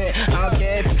dancing. I don't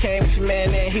care if you came with your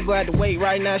man then. He gon' have to wait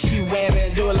right now. She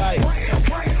whamming. Do it like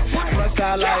front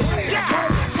side like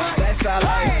back side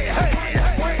like.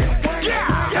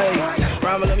 Hey,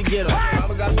 Rama, let me get him.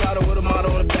 Rama got a bottle with a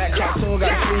model on the back. Cartoon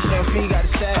got a free shampoo, got a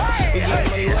sack. We get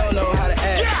money, we don't know how to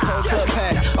act. Whole club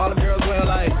pack. All the girls wearing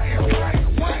like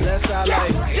left side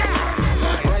like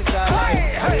right side like.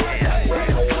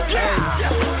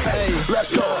 Hey,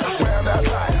 let's go. Where that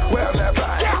side? Where that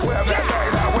side? Where that side?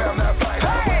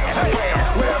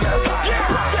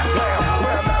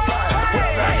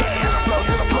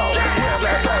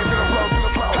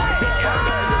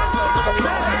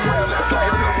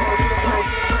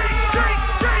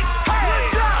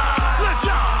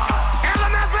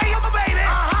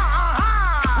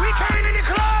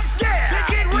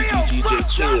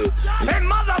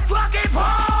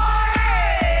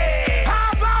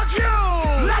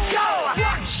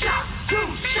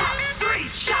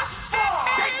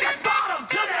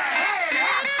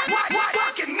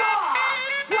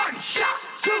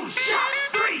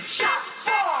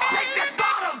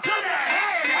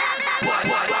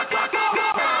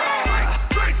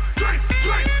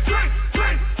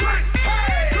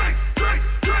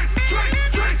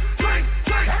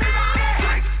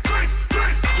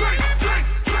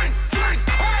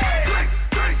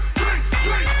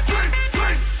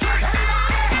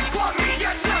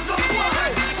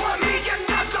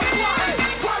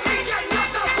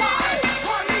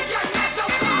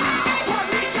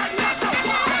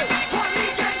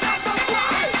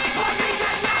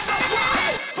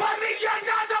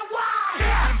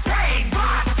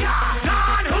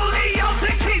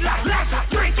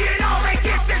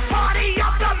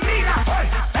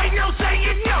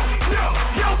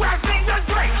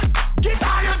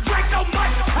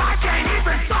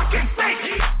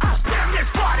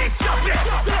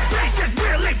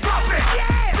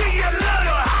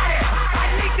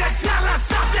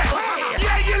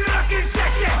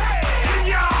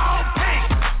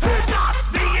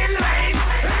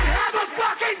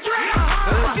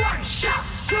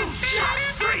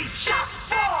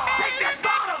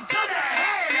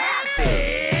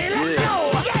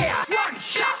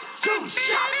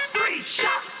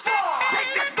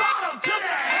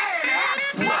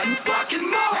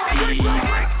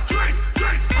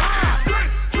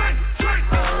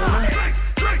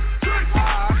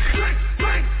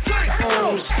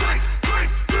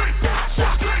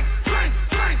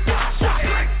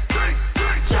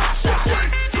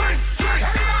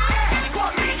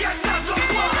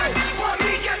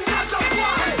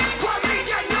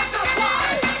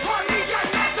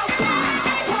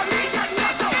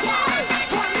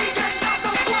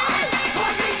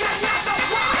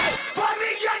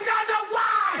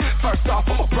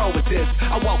 this.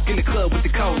 I walk in the club with the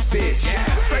cold bitch.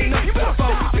 Say no, you better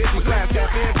focus, bitch. My glass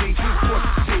got empty, you force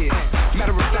the shit.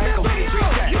 Matter of fact, go ahead, drink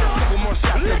that. Couple more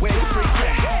shots and win the free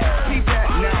cash. Keep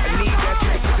that, now I need that. You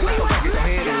can put it like a record, go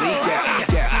ahead and leak that.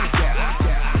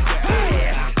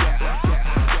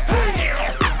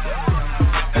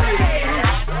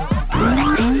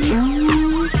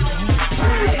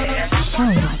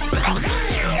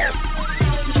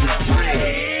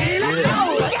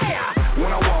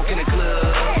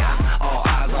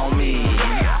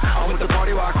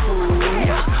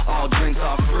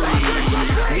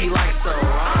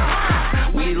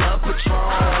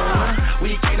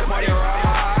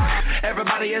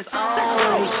 Everybody is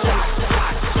on.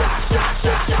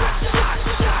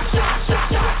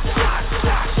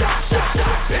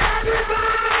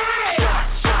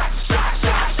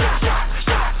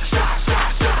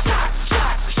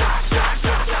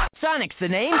 Sonic's the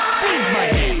name. Speed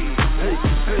Money.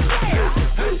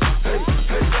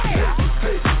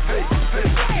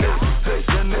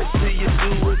 Let me see you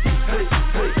do it.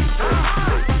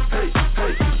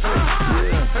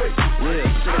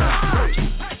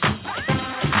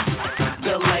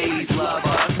 The ladies love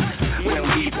us when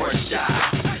we were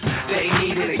shy. They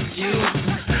need an excuse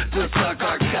to suck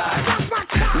our cock.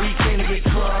 We can get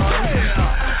close.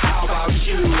 How about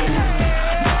you?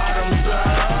 Bottoms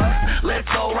up. Let's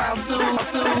go round two.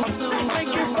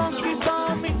 Make it funky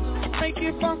for me. Make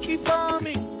it funky for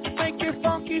me. Make it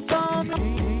funky for me.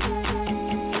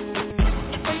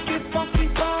 Make it funky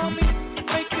for me.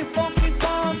 Make it funky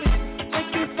for me.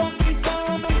 Make it funky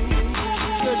for me.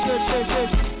 Check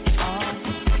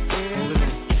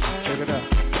it out.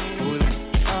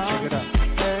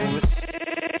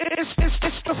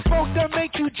 It's the funk that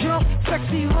make you jump.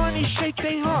 Sexy honey, shake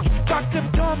they hump. Got them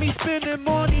dummies spending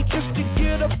money just to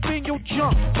get up in your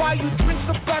junk. Buy you drinks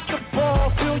up at the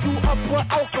bar, fill you up with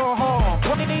alcohol.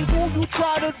 When they do, you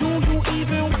try to do, you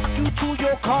even walk you to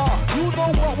your car. You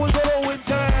know what was going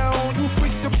down. You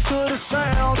freaked them to the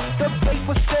sound. The bass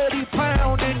was steady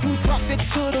pounding. You dropped it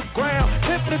to the ground.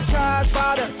 Hypnotized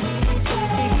by the he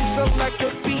select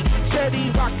the beat. Steady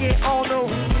rocking on the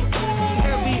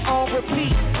heavy on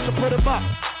repeat. So put 'em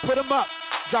up,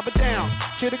 drop it down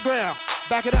to the ground,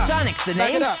 back it up. Sonic's the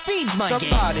name. Speed Monkey.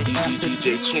 Somebody after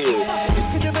DJ.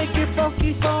 Can you make it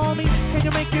funky for me? Can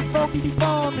you make it funky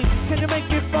for me? Can you make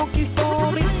it funky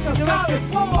for me? Can you make it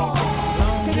funky?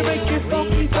 Can you make it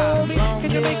funky for me?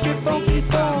 Can you make it funky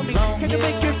for me? Can you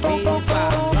make it funky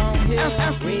for me?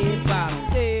 Red bottom,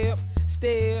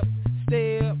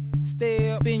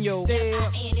 step in your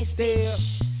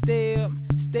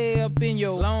step in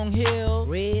your long hill,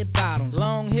 red bottom,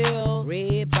 long hill,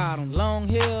 red bottom, long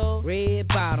hill, red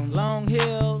bottom, long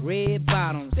hill, red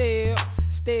bottom, step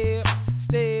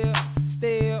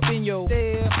in your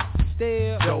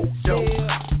step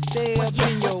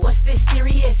in your. What's this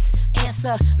serious?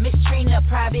 Answer, Miss Trina,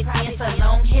 private dancer,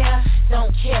 long hair,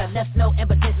 don't care, left no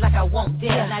evidence like I won't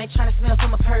dare. Now they tryna smell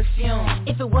from a perfume.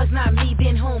 If it was not me,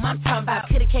 then whom? I'm talking about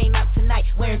coulda came out tonight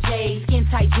wearing J's, skin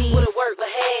tight jeans, would've worked, but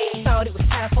hey, thought it was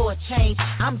time for a change.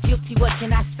 I'm guilty, what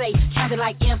can I say? Kinda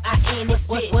like M.I.N. It's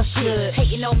what's good?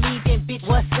 Hating on me, then bitch,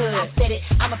 what's good? I said it,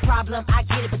 I'm a problem, I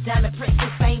get it, but Diamond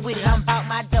Princess ain't with it. I'm about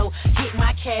my dough, get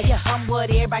my cash, yeah, I'm what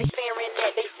everybody's staring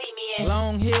at. They see me in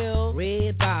long hill,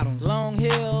 red bottom, long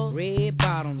hill, red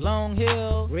bottom, long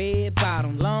hill, red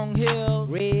bottom, long hill,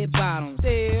 red bottom,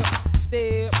 step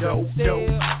in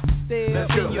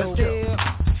your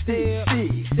step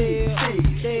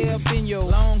in your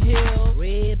long hill,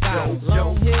 red bottom,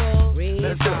 long hill,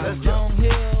 red bottom, long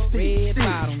hill, red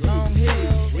bottom, long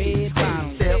hill, red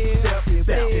bottom, step in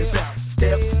your step.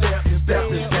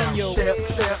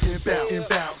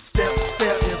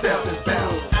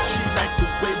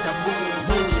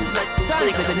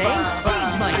 Sonic with the name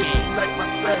Speed Monkey.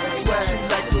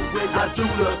 I do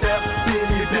love that.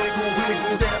 Benny Bagel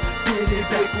wiggle that. Benny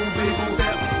Bagel wiggle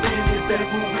that. Benny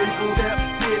Bagel wiggle that.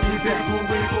 Benny Bagel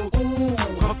wiggle.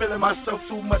 Ooh, I'm feeling myself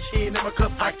too much in my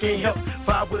cup. I can't help.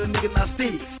 Vibe with a nigga now.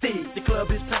 Steve. The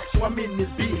club is packed, so I'm in this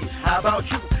beat. How about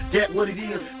you? That what it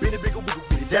is. Benny Bagel wiggle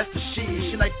with it. That's the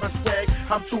shit. She like my swag.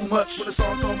 I'm too much. When the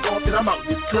song come on, then I'm out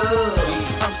this club.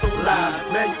 I'm so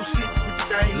live. Man, you see.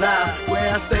 I ain't lie, where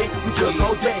I stay, we just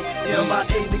all day.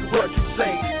 M.I.A. nigga, what you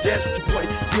say? That's what your boy,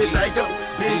 here I go.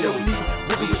 Man, don't need,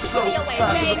 wiggle with the flow.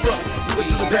 Five to the front, wiggle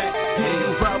to the back. Yeah,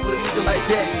 you ride with a nigga like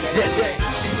that.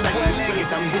 She like my swag,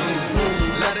 I'm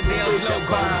boom. Let it be a slow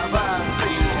vibe.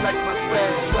 She like my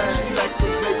swag. She like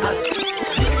the way I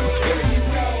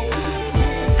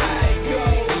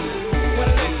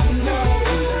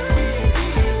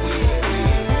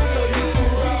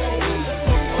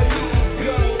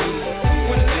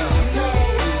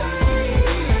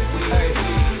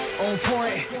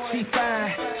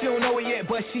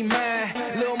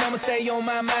stay on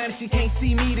my mind. If she can't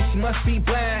see me, then she must be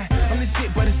blind. I'm the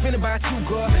shit, but it's been about you,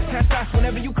 girl. Tap shots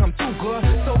whenever you come through, girl.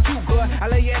 So cute, girl. I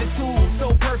love your attitude,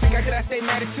 so perfect. How could I stay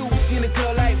mad at you? She in the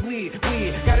club like weird.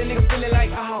 Got a nigga feeling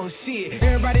like, oh shit.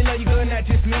 Everybody know you, girl, not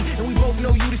just me. And we both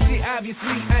know you the shit,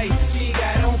 obviously. Hey, she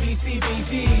got on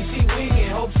PCBG. She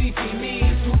wingin', hope she see me.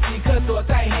 Juicy cut through a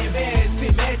tight hand bag.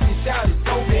 Sit matching, shout it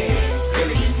so bad. Girl,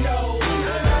 you know.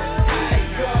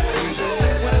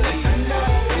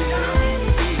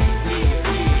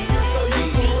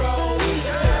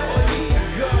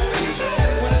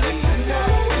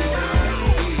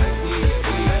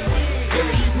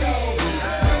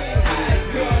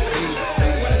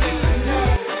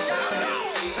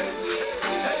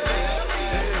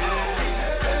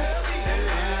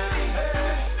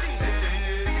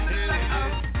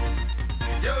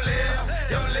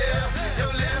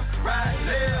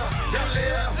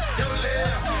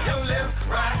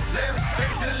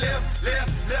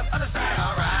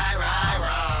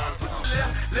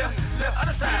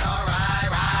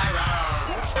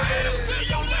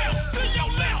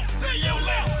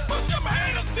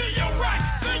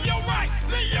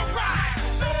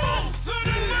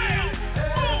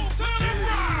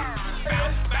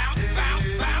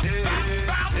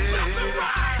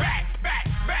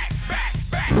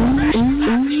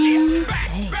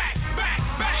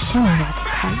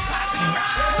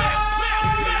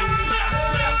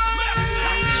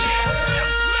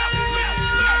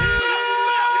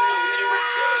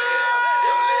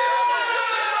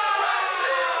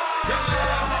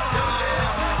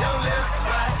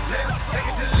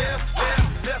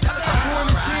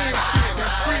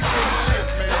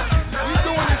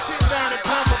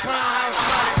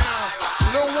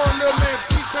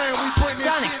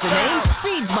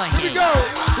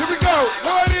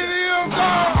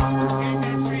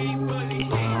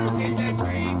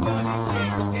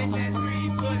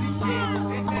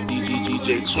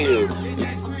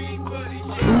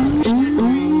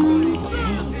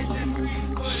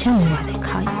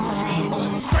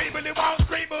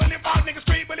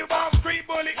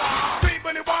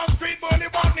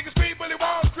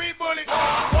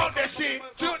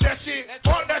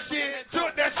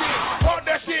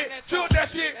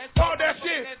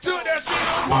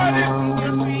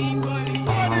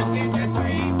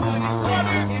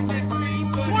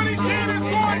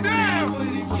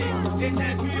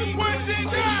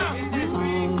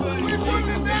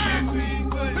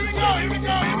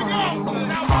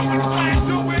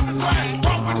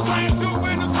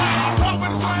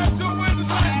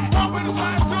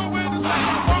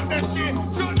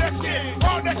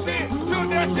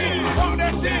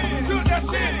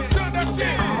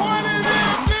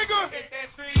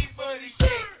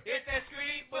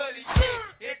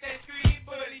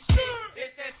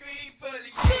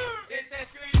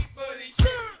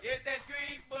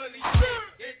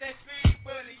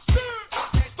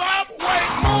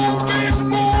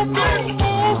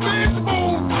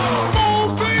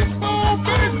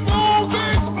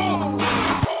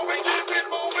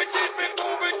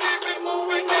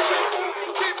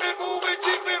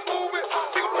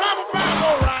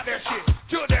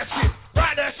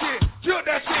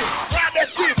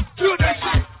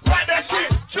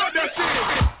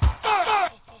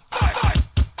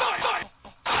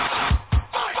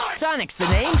 Sonic's the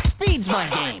name, speed's my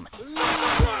game.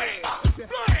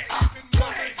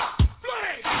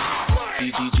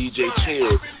 DJ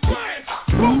Chill.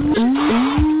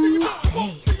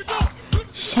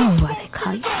 Show me why they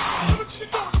call you Savage.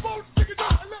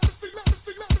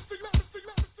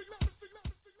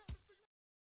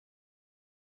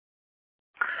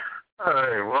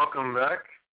 Alright, welcome back.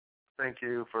 Thank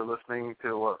you for listening to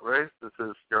WhatRace. This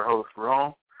is your host,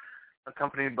 Rome,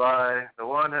 accompanied by the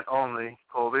one and only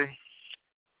Colby.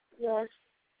 Yes.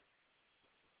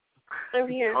 I'm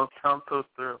here. Don't sound so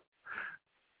thrilled.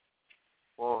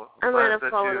 Well, I'm glad gonna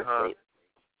that fall you, asleep.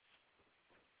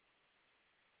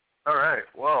 Alright,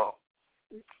 well,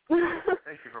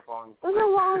 thank you for falling asleep. It was a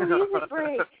long music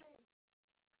break.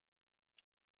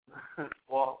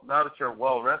 Well, now that you're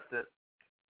well rested,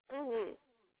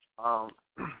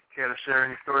 care to share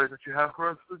any stories that you have for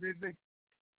us this evening?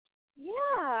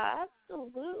 Yeah,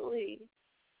 absolutely.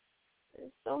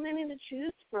 There's so many to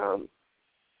choose from.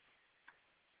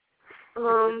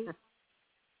 All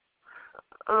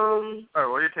right,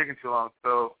 well, you're taking too long,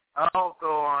 so I'll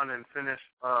go on and finish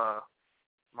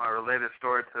my related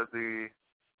story to the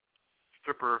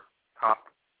stripper cop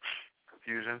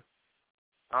confusion.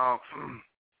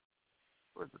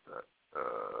 Where's it at?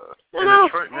 In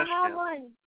Detroit,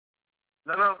 Michigan.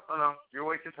 No. You're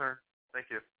waiting your turn. Thank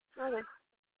you. Okay.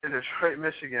 In Detroit,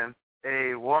 Michigan,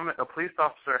 a police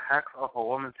officer hacks off a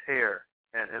woman's hair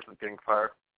and isn't getting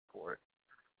fired for it.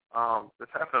 This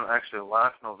happened actually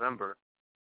last November.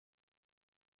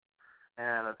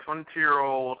 And a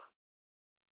 22-year-old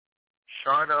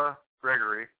Sharda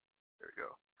Gregory, there you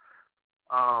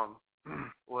go,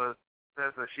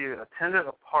 says that she attended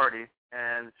a party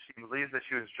and she believes that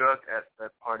she was drugged at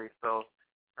that party, so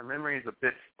her memory is a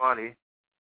bit spotty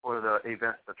for the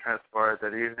events that transpired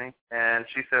that evening. And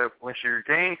she said when she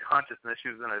regained consciousness, she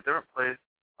was in a different place,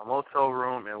 a motel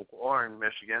room in Warren,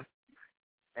 Michigan.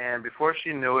 And before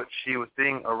she knew it, she was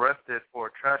being arrested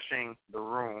for trashing the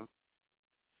room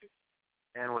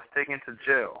and was taken to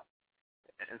jail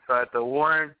inside the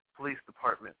Warren Police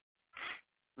Department.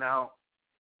 Now,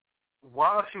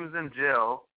 while she was in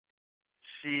jail,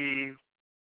 she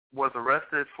was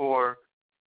arrested for,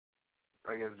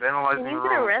 I guess, vandalizing the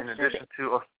room in addition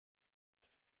to...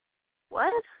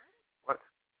 What?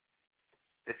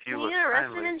 If you can would you get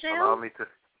arrested kindly in jail? allow me to...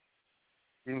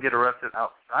 You can get arrested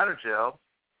outside of jail.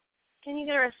 Can you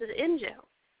get arrested in jail?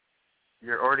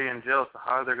 You're already in jail, so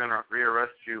how are they going to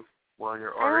rearrest you while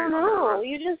you're already I don't under know. arrest?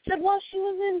 You just said while she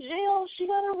was in jail, she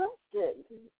got arrested.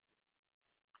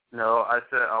 No, I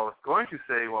said I was going to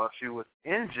say while she was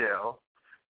in jail.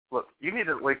 Look, you need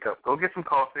to wake up. Go get some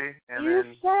coffee, and you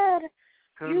then said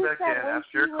tune back in when after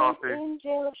she your was coffee. in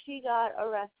jail, she got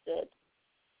arrested.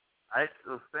 I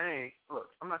was saying, look,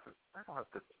 I don't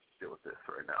have to deal with this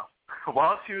right now.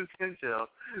 While she was in jail,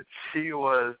 she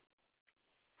was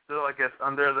still, I guess,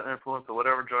 under the influence of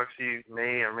whatever drug she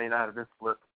may or may not have been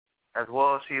slipped, as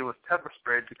well as she was pepper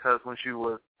sprayed because when she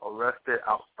was arrested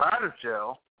outside of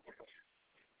jail,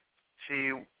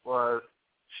 she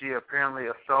apparently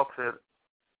assaulted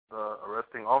the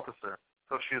arresting officer.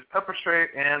 So she was pepper sprayed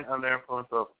and under influence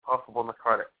of possible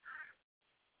narcotic.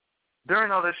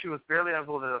 During all this, she was barely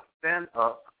able to stand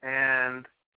up, and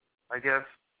I guess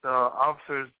the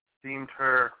officers deemed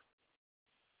her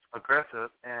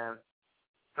aggressive and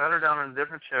sat her down in a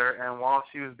different chair, and while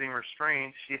she was being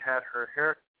restrained, she had her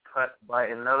hair cut by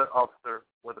another officer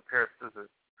with a pair of scissors.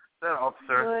 That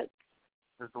officer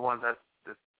is the one that's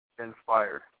been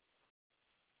fired.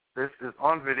 This is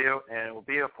on video, and it will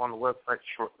be up on the website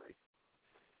shortly.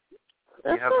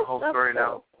 You have the whole story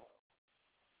now.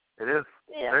 It is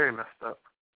very messed up.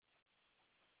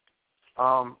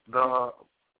 The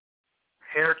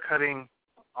hair-cutting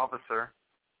officer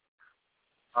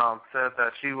said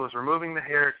that she was removing the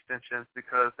hair extensions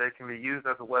because they can be used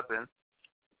as a weapon,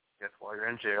 I guess, while you're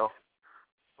in jail.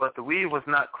 But the weave was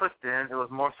not clipped in. It was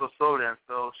more so sewed in,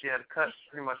 so she had to cut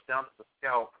pretty much down to the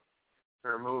scalp to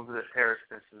remove the hair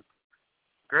extensions.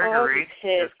 Gregory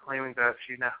is claiming that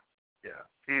she's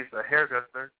a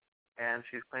hairdresser, and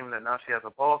she's claiming that now she has a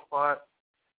bald spot,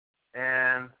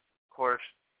 and, of course,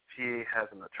 she has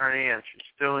an attorney, and she's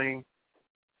suing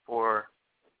for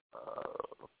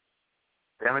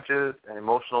damages and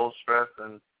emotional stress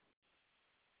and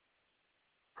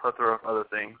plethora of other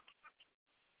things.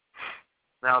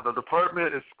 Now, the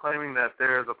department is claiming that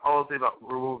there is a policy about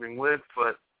removing wigs,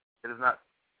 but it does not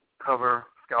cover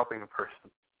scalping a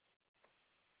person.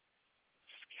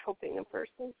 Scalping a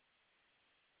person?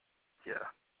 Yeah.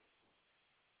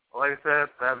 Like I said,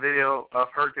 that video of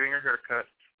her getting her hair cut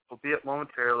will be up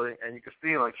momentarily, and you can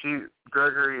see, like,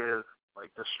 Gregory is, like,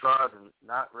 distraught and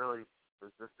not really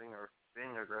resisting or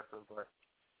being aggressive. But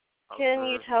can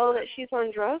you tell that she's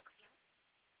on drugs?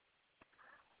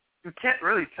 You can't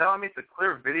really tell. I mean, it's a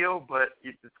clear video, but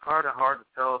it's kind of hard to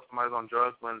tell if somebody's on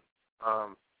drugs when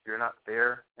you're not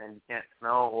there and you can't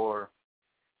smell or,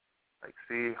 like,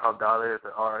 see how dilated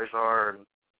their eyes are and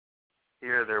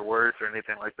hear their words or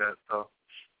anything like that. So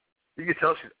you can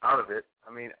tell she's out of it.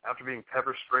 I mean, after being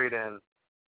pepper sprayed and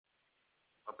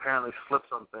apparently slipped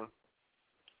something,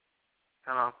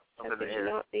 kind of up in the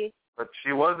air. But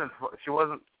she wasn't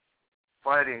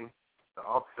fighting the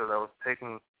officer that was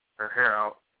taking her hair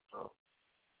out. So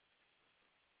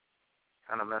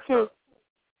kind of messed up.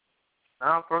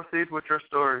 Now proceed with your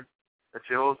story that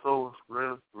you also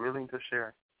was willing to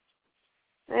share.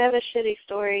 I have a shitty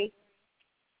story.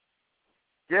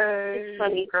 Yay! It's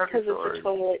funny because it's a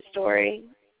toilet story.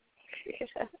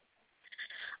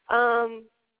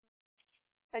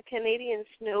 A Canadian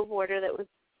snowboarder that was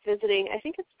visiting, I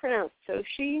think it's pronounced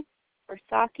Sochi or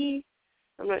Saki,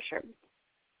 I'm not sure,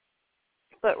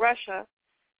 but Russia,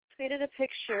 tweeted a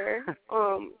picture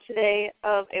today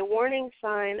of a warning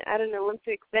sign at an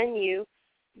Olympic venue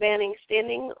banning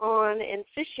standing on and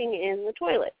fishing in the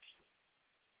toilets.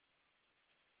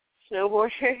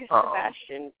 Snowboarder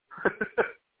Sebastian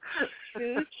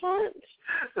Kuchant.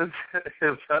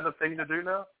 Is that a thing to do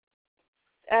now?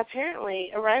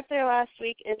 apparently arrived there last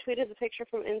week and tweeted the picture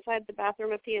from inside the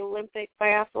bathroom at the Olympic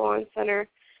Biathlon Center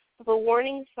of a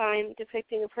warning sign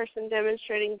depicting a person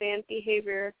demonstrating banned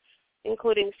behavior,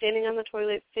 including standing on the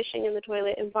toilet, fishing in the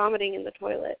toilet, and vomiting in the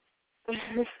toilet.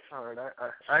 All right,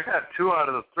 I got 2 out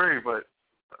of the 3, but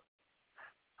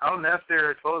how nasty are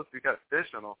your toilets if you got fish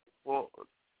in them? Well,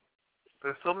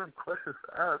 there's so many questions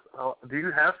to ask. Do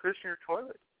you have fish in your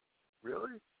toilet?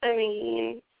 Really? I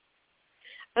mean,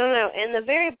 I don't know. And the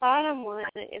very bottom one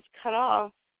is cut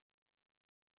off.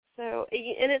 So,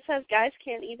 and it says guys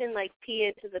can't even, like, pee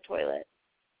into the toilet.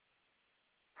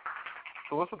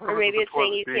 So what's the purpose or maybe of it's the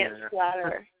saying toilet you being can't there?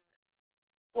 splatter.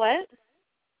 What?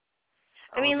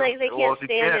 I mean, like, they can't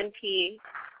stand and pee.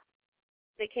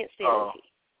 They can't stand and pee.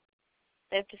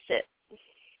 They have to sit.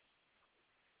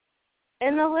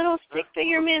 And the little stick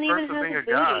figure man even has a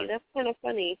booty. That's kind of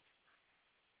funny.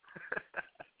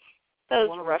 Those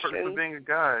Russians. For being a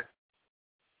guy.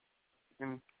 You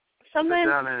can Sometimes sit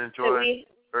down and enjoy,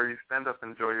 or you stand up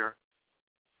and enjoy your...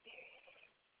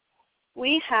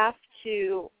 We have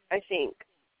to, I think,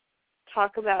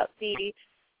 talk about the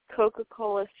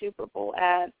Coca-Cola Super Bowl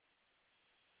ad.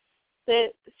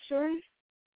 That sort of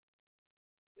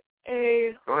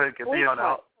a... Go ahead, get me on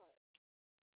out.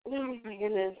 Oh my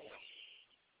goodness.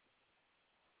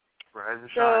 Rise and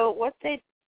shine. So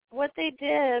what they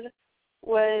did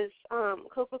was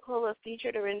Coca-Cola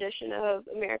featured a rendition of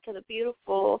America the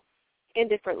Beautiful in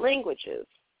different languages.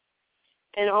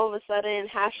 And all of a sudden,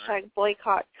 hashtag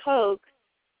boycott Coke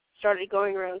started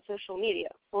going around social media.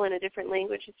 Well, in a different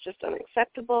language, it's just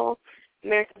unacceptable.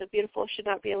 America the Beautiful should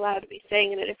not be allowed to be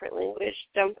saying in a different language.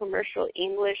 Dumb commercial,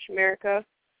 English, America.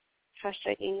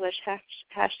 Hashtag English,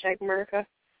 hashtag America.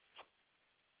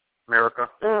 America.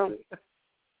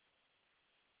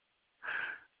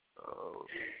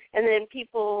 And then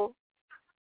people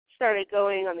started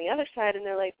going on the other side, and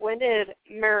they're like, when did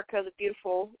America the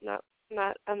Beautiful, not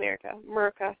America,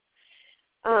 America,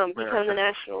 become the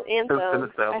national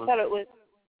anthem? I thought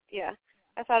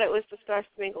it was the Star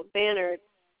Spangled Banner.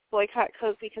 Boycott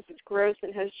Coke because it's gross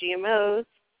and has GMOs.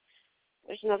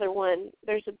 There's another one.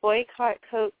 There's a boycott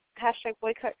Coke, hashtag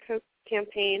boycott Coke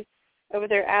campaign over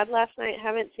their ad last night.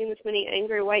 Haven't seen this many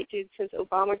angry white dudes since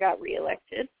Obama got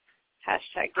reelected.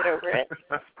 Hashtag get over it.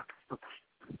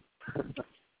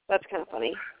 That's kind of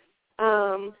funny.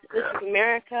 This is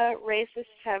America.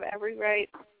 Racists have every right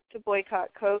to boycott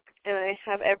Coke, and I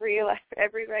have every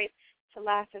right to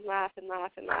laugh and laugh and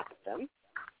laugh and laugh at them.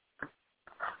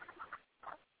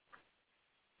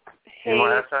 Hey,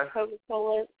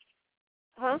 Coca-Cola.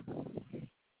 Huh?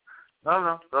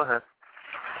 No, go ahead.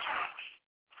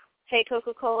 Hey,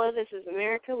 Coca-Cola, this is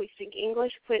America. We speak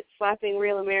English. Quit slapping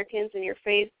real Americans in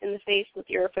the face with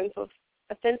your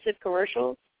offensive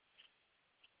commercials.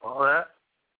 All that?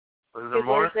 Was there People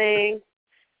more? are saying,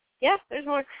 yeah, there's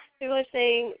more. People are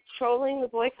saying trolling the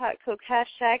boycott Coke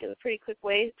hashtag is a pretty quick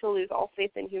way to lose all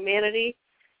faith in humanity.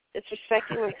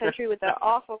 Disrespecting my country with that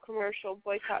awful commercial,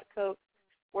 boycott Coke,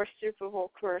 or Super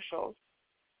Bowl commercials.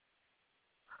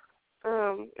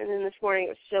 And then this morning it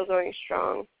was still going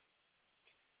strong.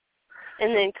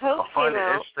 And then Coke I find came it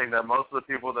out. interesting that most of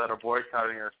the people that are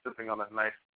boycotting are sipping on a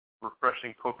nice,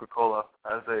 refreshing Coca-Cola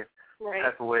as they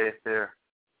hack away at their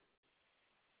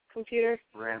computer.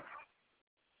 Rant.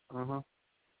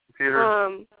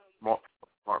 Computer,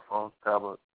 smartphone,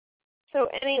 tablet. So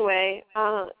anyway,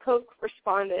 Coke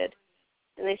responded,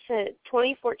 and they said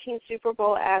 2014 Super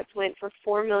Bowl ads went for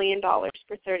 $4 million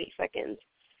for 30 seconds.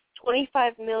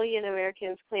 25 million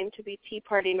Americans claim to be Tea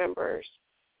Party members.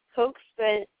 Coke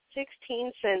spent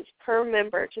 16 cents per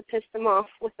member to piss them off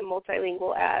with a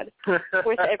multilingual ad,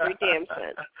 worth every damn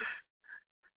cent.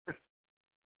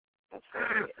 That's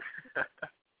hilarious.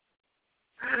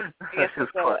 I guess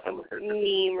it's a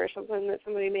meme or something that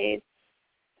somebody made.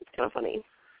 It's kind of funny.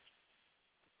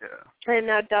 Yeah. I am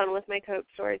now done with my Coke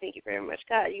story. Thank you very much.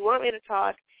 God, you want me to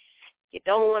talk. You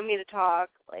don't want me to talk.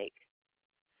 Like,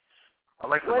 I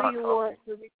like what do you want?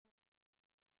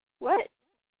 What?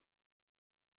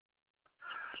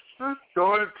 Just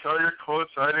go and tell your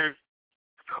coinciding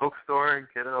Coke story and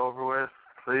get it over with,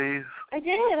 please. I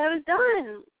did. I was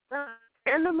done.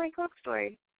 End of my Coke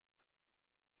story.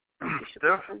 I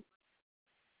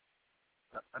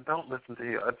don't listen to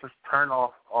you. I just turn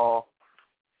off all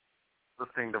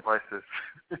listening devices.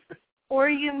 Or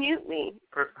you mute me.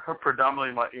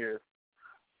 Predominantly my ears.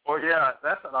 Or yeah,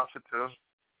 that's an option too.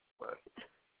 But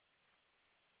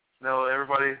no,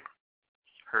 everybody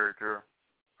heard your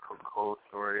Coca-Cola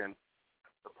story and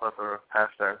the plethora of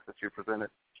hashtags that you presented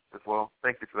as well.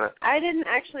 Thank you for that. I didn't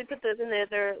actually put those in there.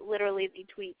 They're literally the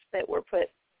tweets that were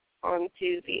put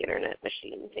onto the internet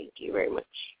machine. Thank you very much.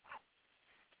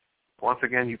 Once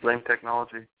again, you blame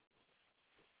technology.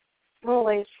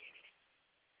 Always.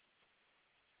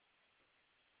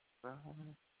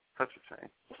 Such a shame.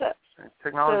 So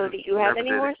Technology. do you have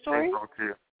any more stories?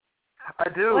 I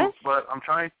do, What? but I'm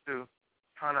trying to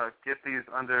get these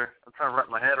under. I'm trying to wrap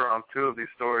my head around two of these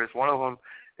stories. One of them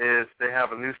is they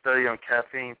have a new study on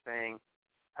caffeine saying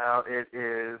how it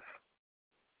is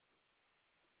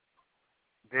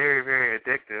very, very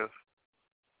addictive,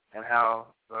 and how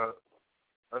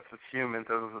us as humans,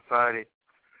 as a society,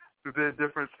 who did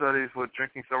different studies with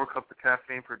drinking several cups of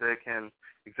caffeine per day can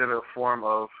exhibit a form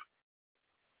of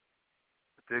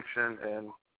addiction, and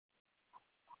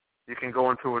you can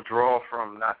go into withdrawal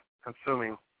from not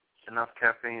consuming enough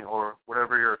caffeine or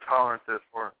whatever your tolerance is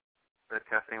for that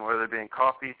caffeine, whether it be in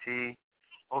coffee, tea,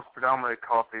 most predominantly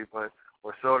coffee, but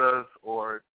or sodas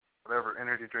or whatever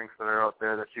energy drinks that are out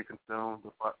there that you consume,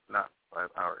 not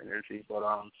 5-hour energy, but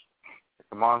like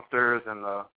the Monsters and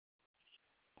the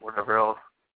whatever else.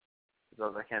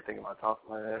 Because I can't think of my top of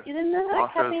my head. You didn't know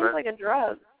that caffeine is like a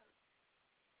drug.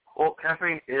 Well,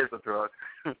 caffeine is a drug.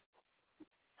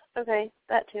 Okay,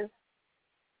 that too.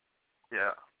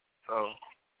 Yeah. So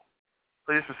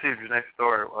please receive your next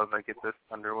story as I get this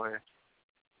underway.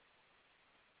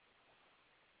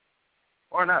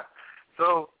 Or not.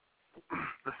 So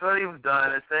the study was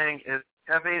done. It's saying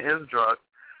caffeine is a drug,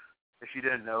 if you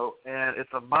didn't know, and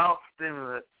it's a mild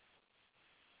stimulant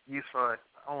used for,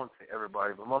 I won't say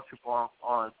everybody, but most people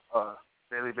on a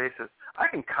daily basis. I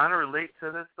can kind of relate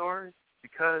to this story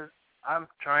because I'm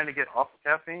trying to get off of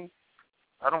caffeine.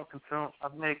 I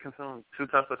may consume 2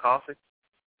 cups of coffee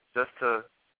just to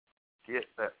get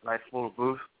that nice little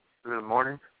boost through the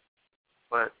morning.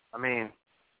 But, I mean,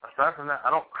 aside from that, I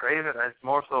don't crave it. It's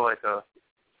more so like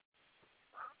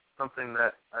something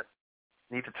that I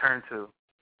need to turn to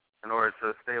in order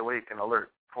to stay awake and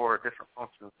alert for different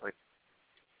functions, like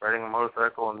riding a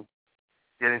motorcycle and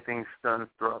getting things done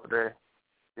throughout the day,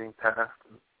 being tasked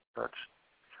and such.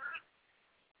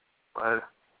 But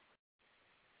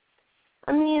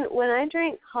I mean, when I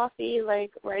drank coffee,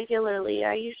 like, regularly,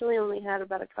 I usually only had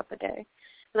about a cup a day.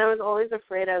 And I was always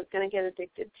afraid I was going to get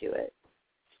addicted to it.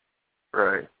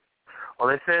 Right. Well,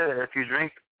 they say that if you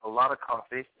drink a lot of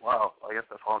coffee, wow, I guess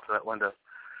I fall into that window.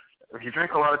 If you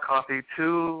drink a lot of coffee,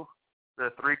 2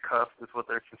 to 3 cups is what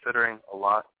they're considering a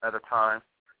lot at a time.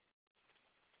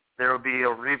 There will be a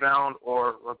rebound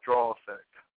or withdrawal effect.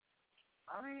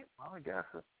 I mean, I guess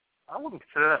I wouldn't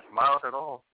consider that mild at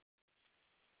all.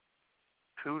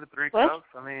 2 to 3 cups.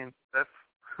 I mean, that's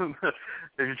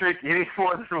if you drink any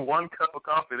more than 1 cup of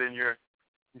coffee, then you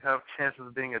have chances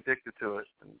of being addicted to it.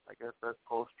 And I guess that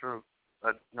holds true.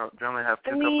 I generally have 2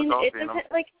 cups of coffee, and I'm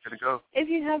good to go. If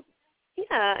you have,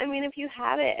 if you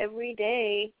have it every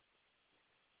day,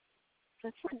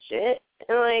 that's legit.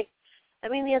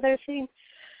 And the other thing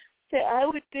that I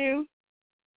would do.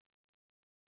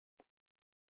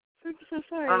 I'm so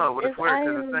sorry. I don't know, but it's weird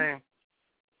because it's saying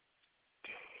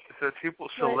it says people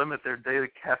should limit their daily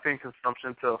caffeine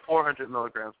consumption to 400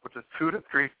 milligrams, which is 2 to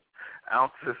 3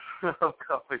 ounces of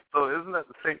coffee. So isn't that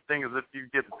the same thing as if you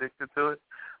get addicted to it?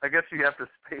 I guess you have to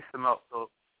space them out.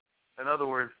 So, in other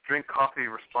words, drink coffee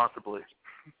responsibly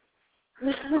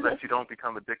so that you don't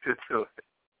become addicted to it.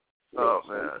 Oh,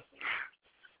 man.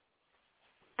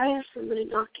 I have somebody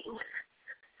knocking.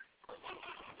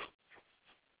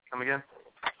 Come again?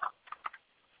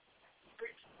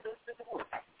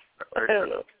 I don't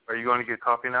know. Are you going to get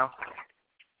coffee now?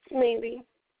 Maybe.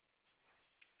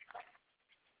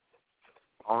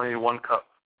 Only 1 cup,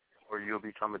 or you'll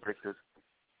become addicted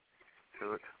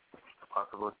to it,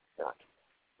 possibly.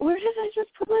 Where did I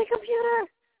just put my computer?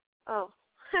 Oh.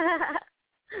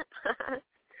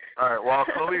 All right, while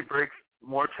Chloe breaks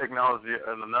more technology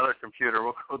and another computer,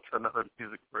 we'll go to another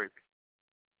music break.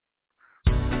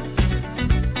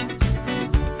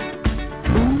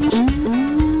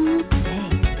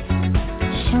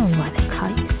 Show me what they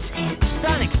call you, Sam.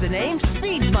 Sonic's the name,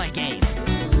 speed's my game.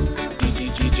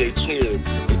 DJ Chib.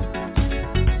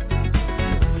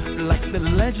 Like the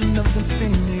legend of the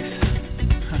phoenix,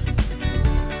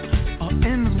 all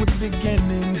ends with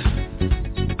beginnings.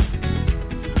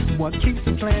 What keeps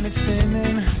the planet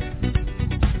spinning?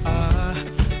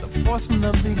 The force from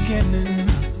the beginning.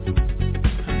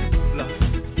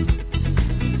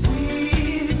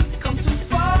 We've come too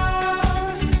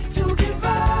far to give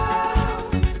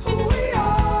up who we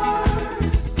are.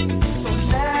 So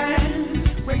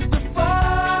let's raise the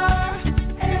bar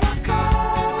and our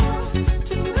cause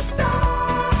to the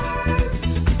stars.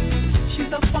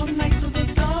 She's up all night to the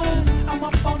dawn. I'm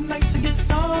up all night to get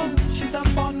some. She's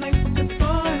up all night for good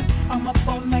fun. I'm up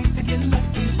all night.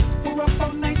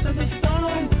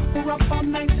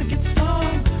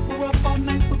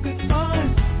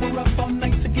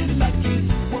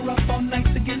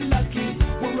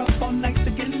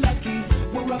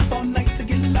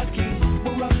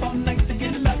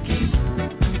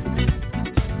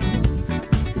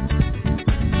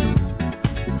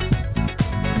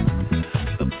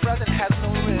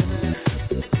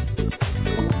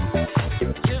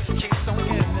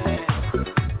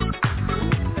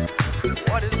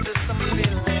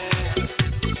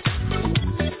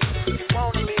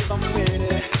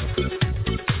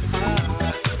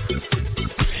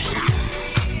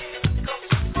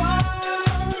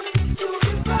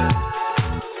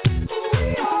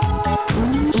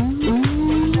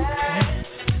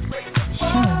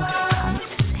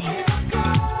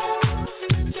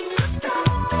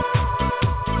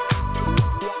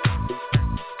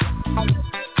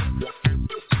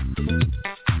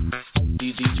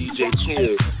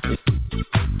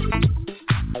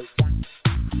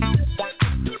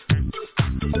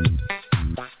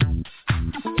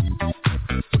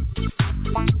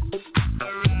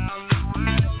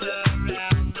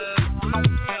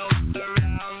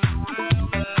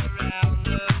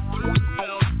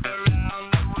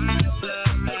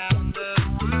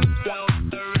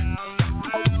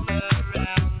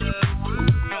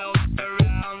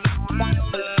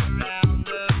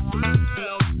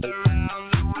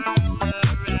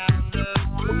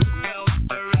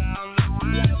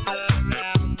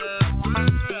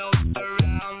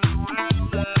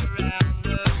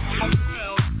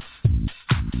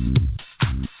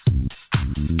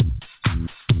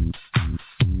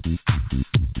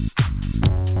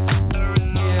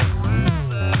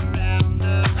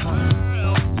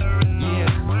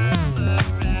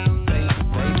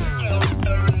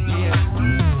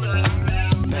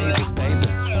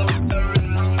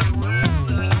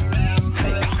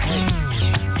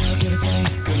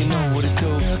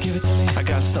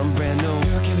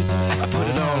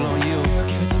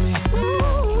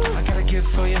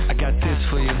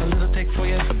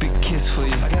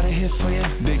 dance for you,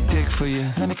 big dick for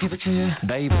you. Let me give it to you,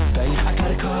 baby. I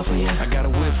got a car for you, I got a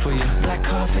whip for you, black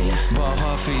car for you, ball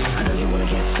hard for you. I know you wanna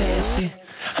get fancy,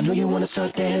 I know you wanna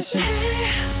start dancing.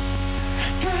 Hey,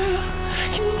 girl,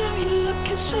 you know you're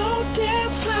looking so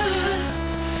damn fly.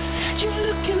 You're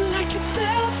looking like you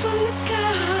fell from the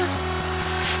sky.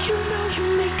 You know you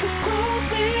make a grown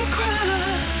man cry.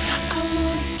 I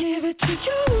wanna give it to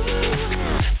you,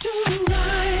 do it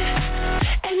right,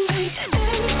 and make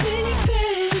everything you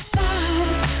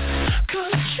fantasize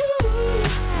come true.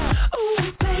 Ooh,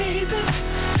 baby,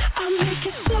 I make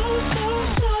it so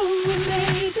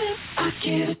amazing. I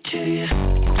give it to you.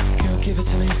 Girl, give it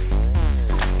to me.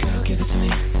 Girl, give it to me.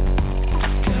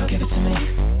 Girl, give it to me.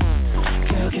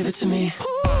 Girl, give it to me.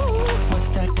 What's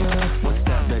that, girl? What's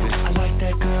that, baby? I like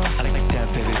that, girl. I like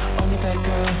that, baby. On your back,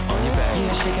 girl. On your back.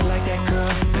 Yeah, shake it like that, girl.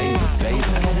 Baby,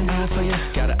 I got an eye for you.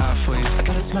 Got an eye for you. I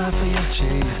got a smile for you.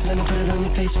 Jeez, let me put it on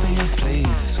your face for you, please.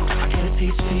 I got a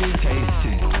taste for you. Taste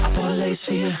it. I put a lace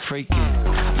for you. Freak it.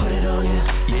 I put it on you.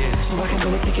 Yeah. So I can go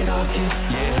and take it off you.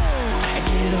 Yeah. And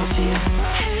get it off to you.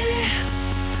 Hey,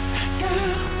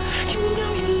 girl, you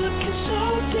know you're looking so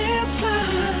damn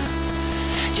fly.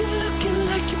 You're looking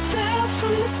like you fell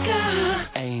from the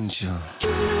sky. Angel. You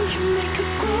know you make a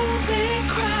grown man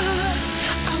cry.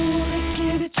 I wanna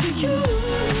give it to you,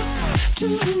 do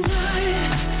it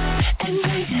right, and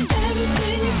make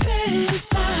everything you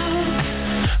fantasize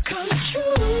come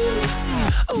true.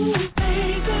 Ooh,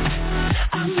 baby,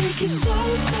 I make it so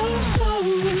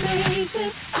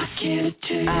amazing. I give it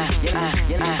to you.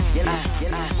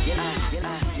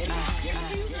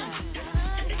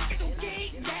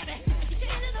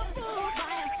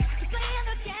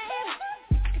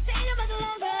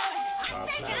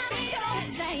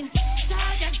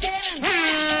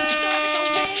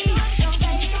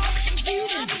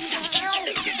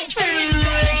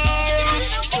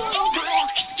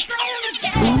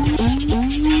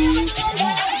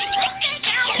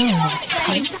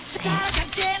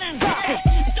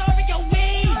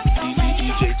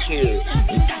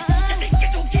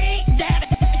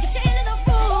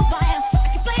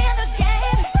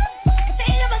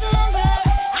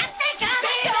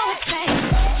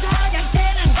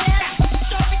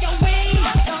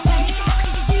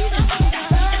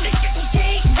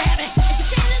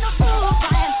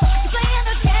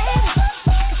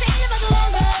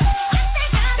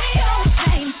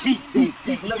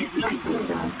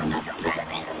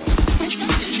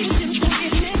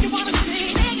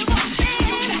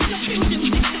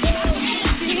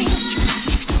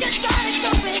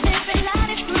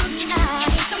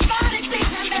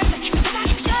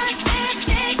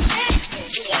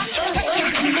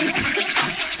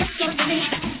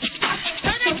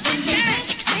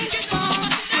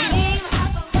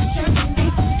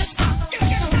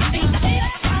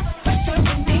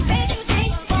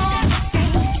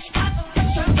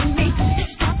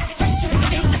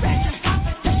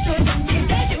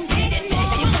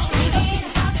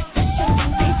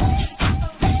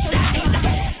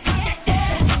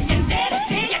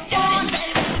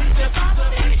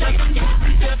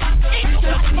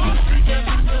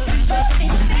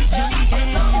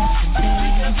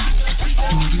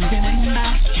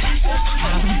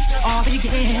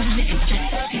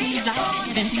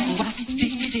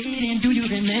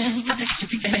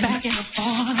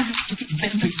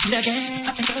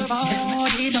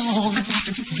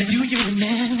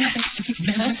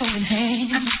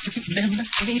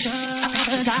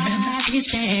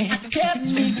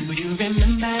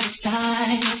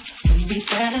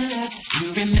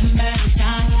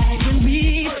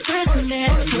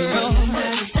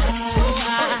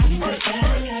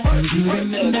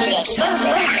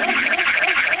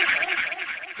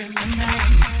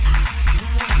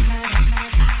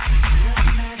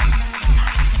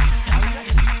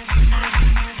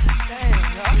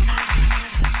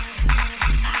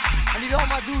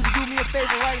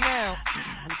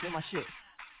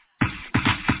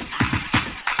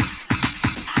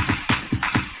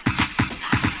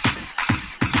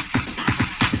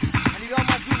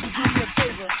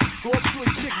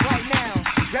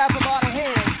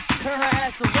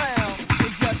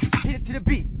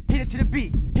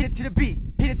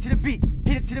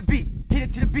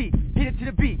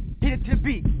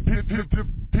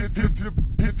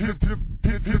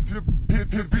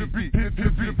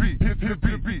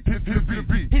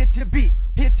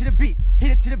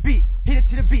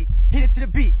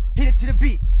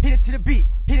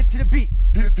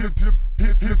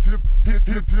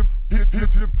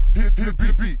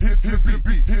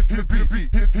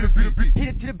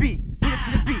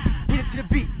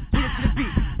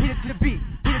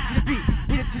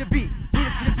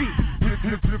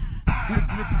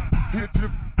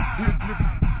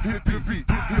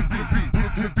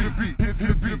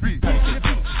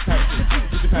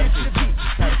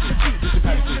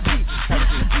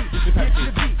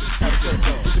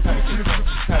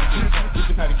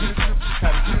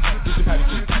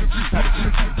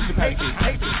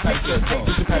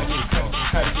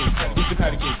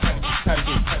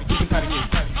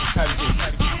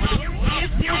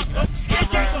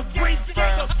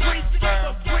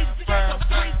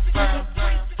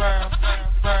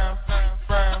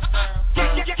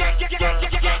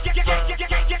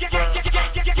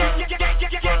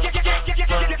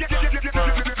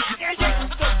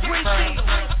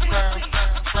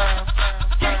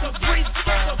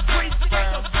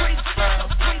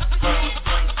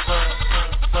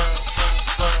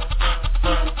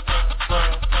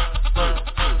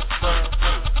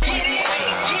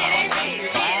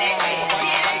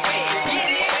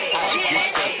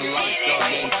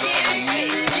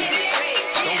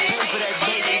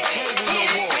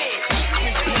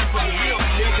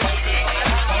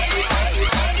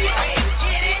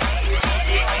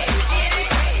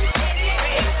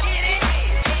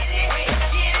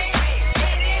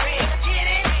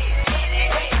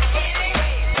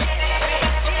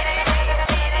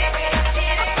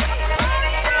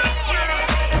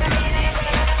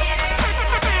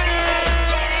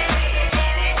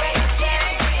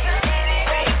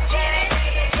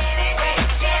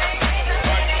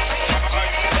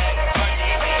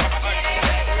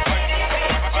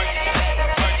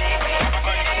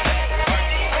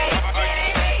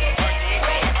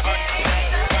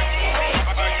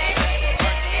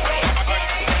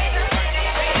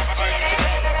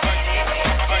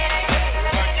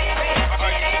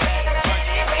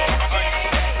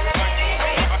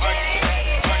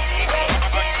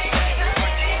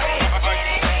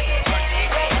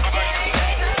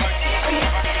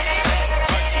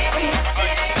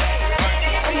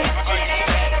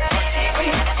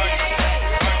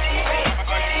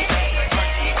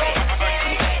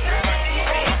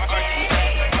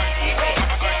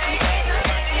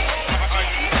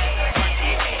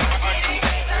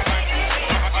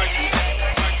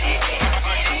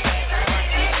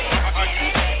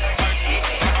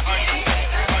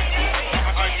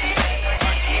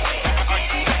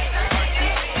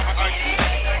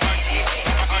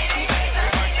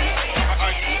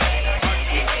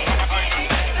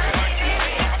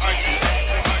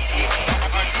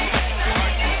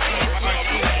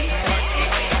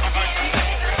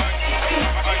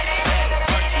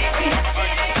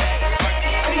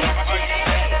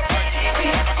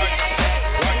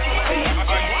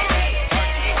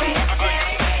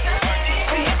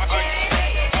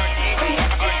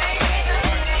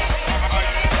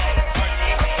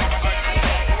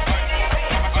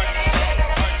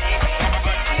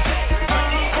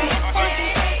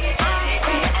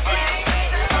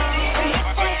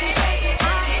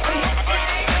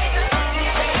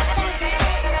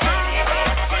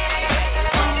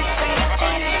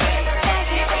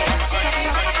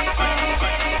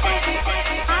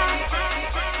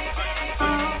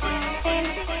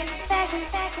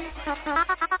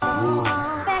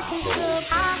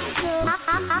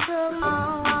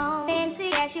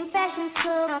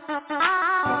 Fashion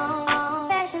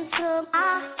took,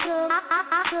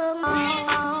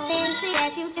 things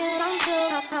that you do don't do.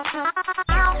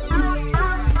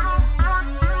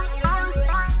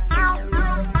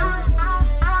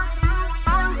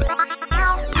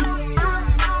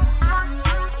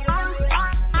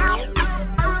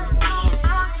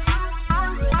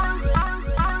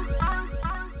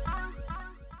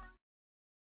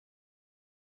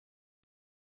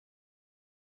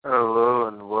 Hello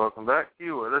and welcome back.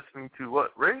 You are listening to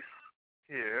WhatRace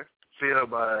here, via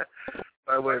by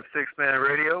way of Six Man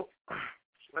Radio.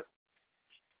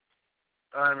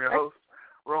 I'm your host,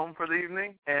 Rome, for the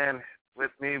evening, and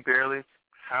with me, barely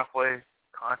halfway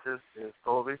conscious, is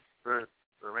Colby for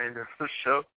the remainder of the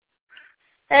show.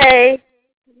 Hey.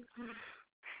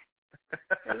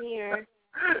 I'm here.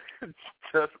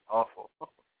 Just awful.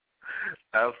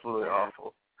 Absolutely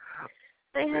awful.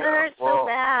 My head hurts so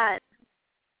bad.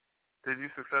 Did you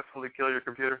successfully kill your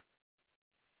computer?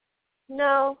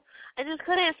 No, I just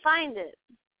couldn't find it.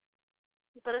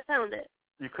 But I found it.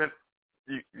 You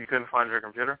couldn't find your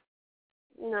computer?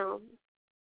 No.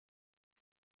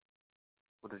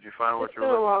 What did you find? What It's you been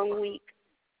were a looking long for? week.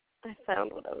 I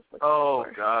found what I was looking for. Oh,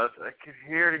 gosh. I can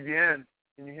hear it again.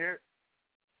 Can you hear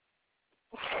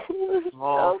it?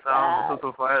 Small so sounds bad.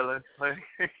 of violence. Like,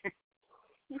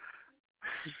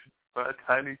 by a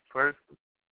tiny person.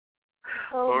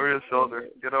 Over your shoulder.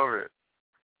 Get over it.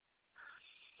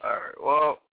 All right.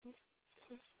 Well,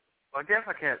 I guess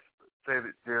I can't say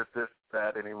that you're this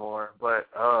bad anymore, but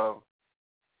a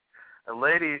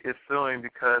lady is suing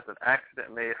because an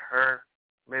accident made it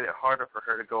harder for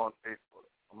her to go on Facebook,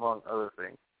 among other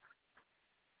things.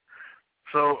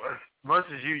 So as much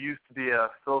as you used to be a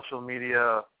social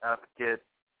media advocate,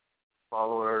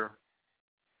 follower,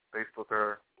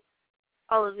 Facebooker,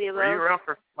 all of the above. Were you around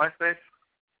for MySpace?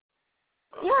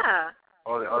 Yeah.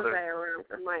 Or the was other? I around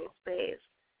for MySpace?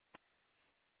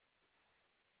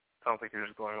 I don't think you're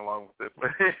just going along with it.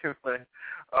 But anyway,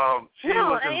 she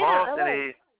No, was involved in I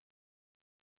a...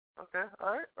 Okay,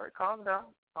 all right, calm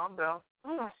down.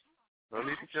 No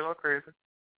need to get all crazy.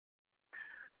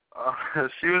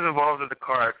 She was involved in a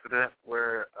car accident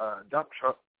where a dump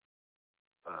truck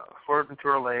swerved into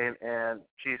her lane, and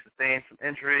she sustained some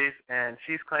injuries, and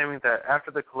she's claiming that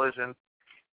after the collision,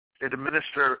 it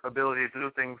diminished her ability to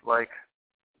do things like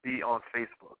be on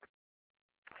Facebook.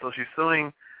 So she's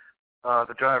suing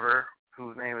the driver,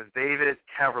 whose name is David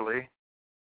Caverly,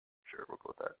 sure we'll go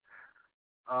with that,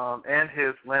 and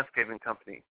his landscaping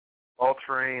company, All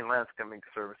Terrain Landscaping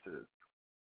Services.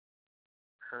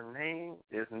 Her name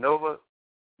is Nova.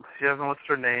 She hasn't listed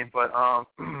her name, but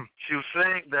she was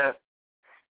saying that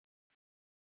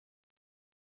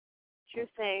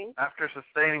after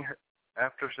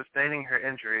sustaining her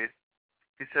injuries,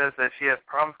 she says that she has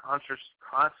problems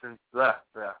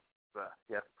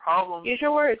problems. Use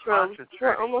your words, Ron.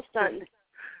 We're almost done.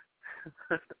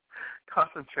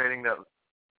 Concentrating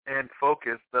and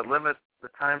focus that limits the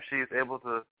time she is able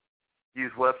to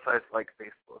use websites like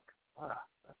Facebook.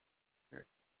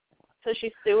 So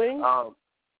she's suing?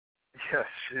 Yes,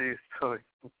 she's suing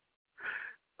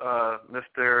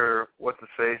Mr.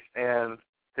 What's-His-Face and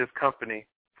his company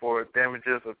for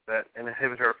damages that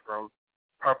inhibit her from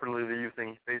properly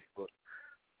using Facebook.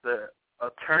 The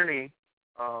attorney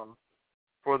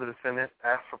for the defendant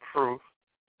asked for proof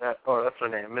that's her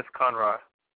name, Miss Conrad,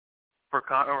 for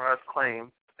Conrad's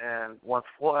claim and wants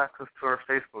full access to her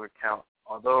Facebook account,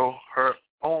 although her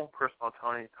own personal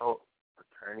attorney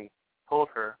told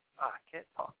her, I can't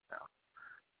talk now,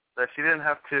 that she didn't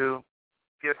have to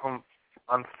give him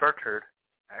unfiltered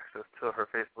access to her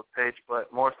Facebook page,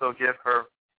 but more so give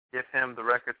him the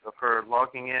records of her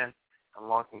logging in and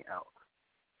logging out.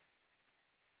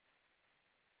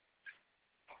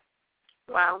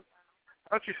 Wow.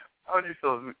 How would you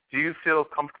feel? Do you feel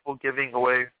comfortable giving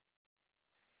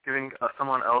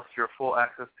someone else your full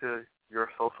access to your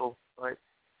social site?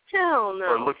 Hell no.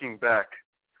 Or looking back?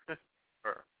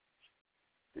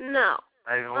 No.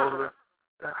 Not even a little bit?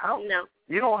 How? No.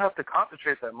 You don't have to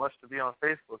concentrate that much to be on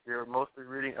Facebook. You're mostly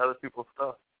reading other people's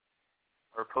stuff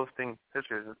or posting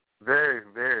pictures. It's very,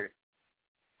 very,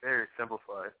 very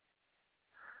simplified.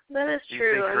 That is Do you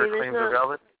true. think her claims are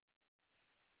valid?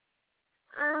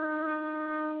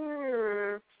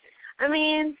 I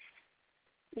mean,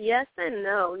 yes and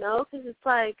no. No, because it's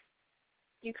like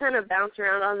you kind of bounce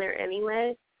around on there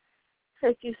anyway.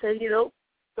 Like you said, you don't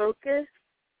focus.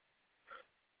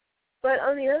 But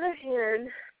on the other hand,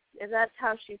 if that's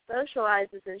how she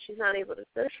socializes and she's not able to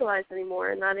socialize anymore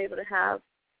and not able to have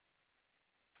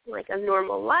like a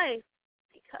normal life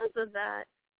because of that,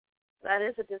 that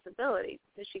is a disability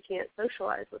because she can't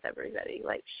socialize with everybody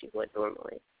like she would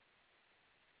normally.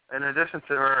 In addition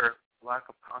to her lack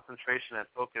of concentration and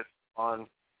focus on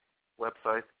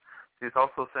websites, she's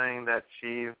also saying that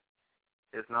she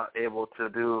is not able to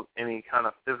do any kind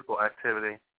of physical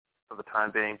activity for the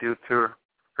time being due to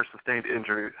her sustained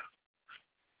injuries.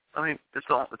 I mean, it's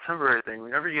a temporary thing.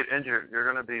 Whenever you get injured, you're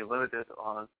going to be limited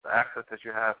on the access that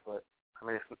you have. But, I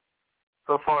mean,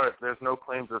 so far, there's no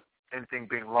claims of anything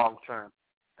being long-term.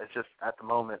 It's just at the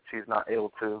moment she's not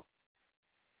able to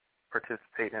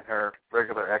participate in her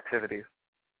regular activities.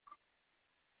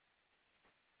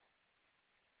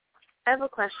 I have a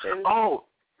question. Oh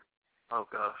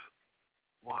gosh.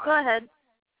 Why? Go ahead.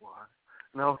 Why?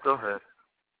 No, go ahead.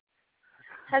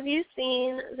 Have you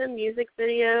seen the music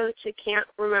video to Can't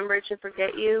Remember to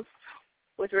Forget You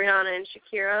with Rihanna and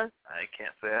Shakira? I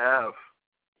can't say I have.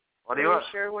 What do you I'm want?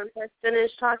 sure once I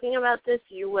finish talking about this,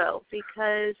 you will,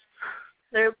 because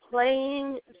they're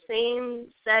playing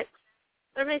same-sex.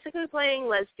 They're basically playing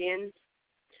lesbians,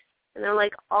 and they're,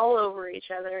 like, all over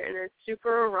each other, and it's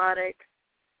super erotic.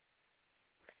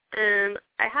 And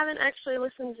I haven't actually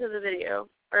listened to the video,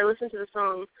 or listened to the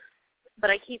song, but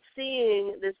I keep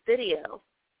seeing this video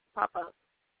pop up.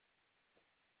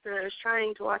 And I was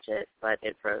trying to watch it, but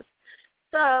it froze.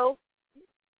 So,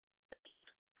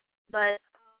 but...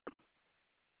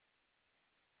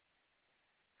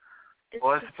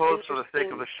 Well, I suppose for the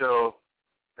sake of the show,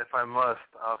 if I must,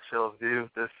 I shall view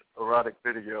this erotic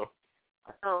video.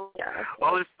 Oh, yeah.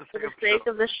 Well, For the sake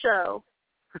of the show.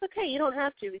 Okay, you don't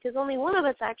have to, because only one of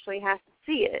us actually has to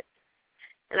see it.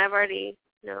 And I've already,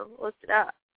 looked it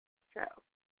up. So.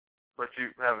 But you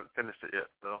haven't finished it yet,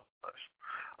 so.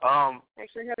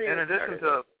 Actually, haven't in even addition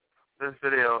started. to this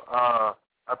video, I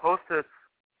posted,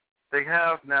 they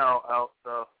have now out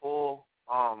the full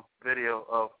video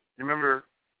of, you remember,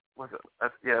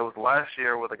 it was last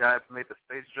year where the guy made the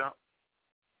space jump?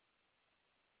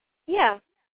 Yeah.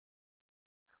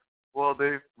 Well,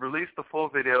 they released the full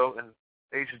video in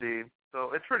HD,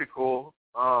 so it's pretty cool.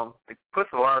 It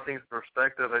puts a lot of things in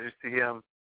perspective as you see him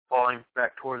falling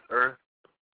back towards Earth.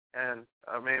 And,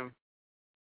 I mean,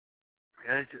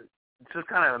 just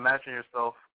kind of imagine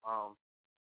yourself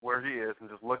where he is and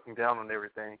just looking down on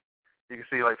everything. You can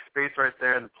see, like, space right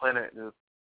there and the planet is,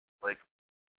 like,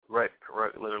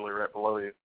 literally right below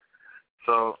you.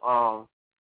 So,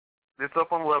 it's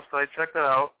up on the website. Check that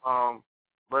out.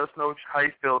 Let us know how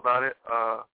you feel about it.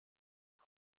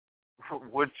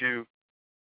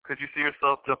 Could you see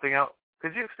yourself jumping out?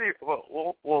 Could you see,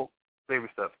 well, baby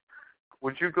steps.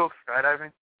 Would you go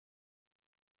skydiving?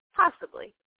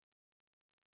 Possibly.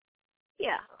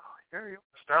 Yeah. Here you go.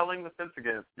 Straddling the fence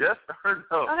again. Yes or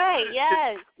no? Okay,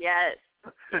 yes.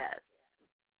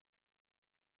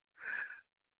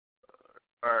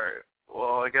 All right.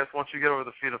 Well, I guess once you get over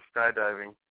the feat of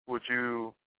skydiving, would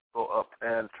you go up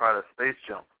and try to space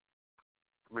jump?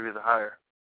 Maybe the higher.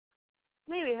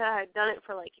 Maybe if I had done it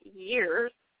for, like,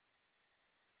 years.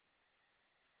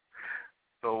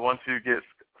 So once you get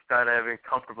skydiving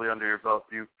comfortably under your belt,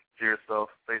 you see yourself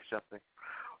space jumping.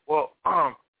 Well,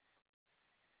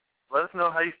 let us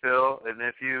know how you feel and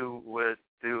if you would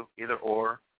do either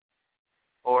or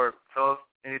tell us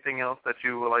anything else that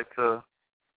you would like to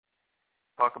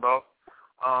talk about.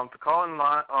 To call in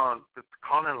live, I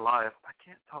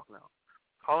can't talk now.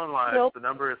 Call in live. Nope. The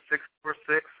number is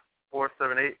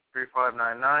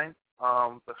 646-478-3599.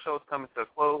 The show is coming to a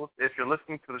close. If you're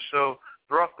listening to the show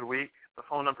throughout the week, the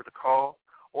phone number to call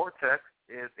or text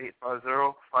is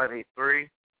 850-583-0426.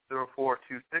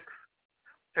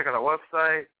 Check out our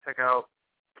website. Check out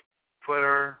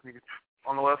Twitter.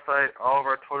 On the website, all of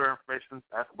our Twitter information is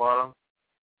at the bottom.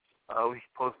 We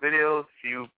post videos. If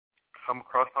you come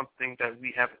across something that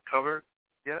we haven't covered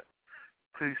yet,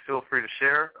 please feel free to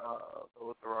share.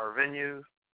 Those are our venues.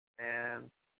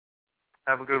 And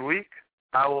have a good week.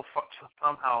 I will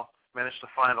somehow manage to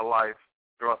find a life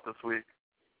throughout this week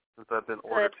since I've been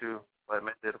ordered to by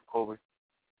mandate of Kobe.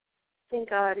 Thank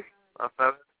God.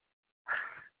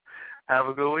 Have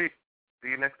a good week. See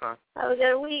you next time. Have a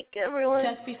good week, everyone.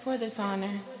 Just before this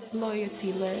honor,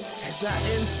 loyalty list. As I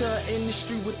enter an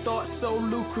industry with thoughts so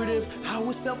lucrative, I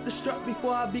would self-destruct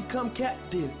before I become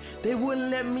captive. They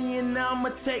wouldn't let me in, now I'ma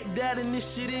take that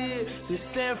initiative to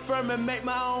stand firm and make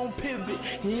my own pivot.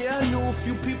 Yeah, I knew a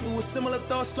few people with similar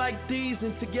thoughts like these,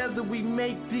 and together we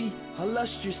make the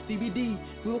illustrious CBD.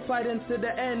 We'll fight until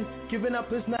the end. Giving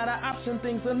up is not an option.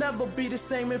 Things will never be the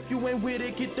same if you ain't with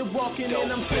it. Get to walking,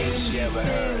 and I'm saying these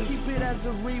things. Keep it as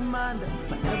a reminder.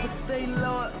 Forever stay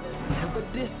loyal, never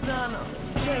dishonor.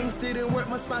 Things didn't work,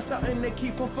 must find something that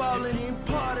keep on falling. You ain't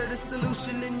part of the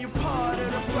solution and you're part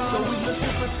of the problem. So we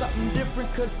looking for something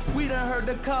different, cause we done heard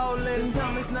the calling.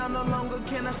 Thomas now no longer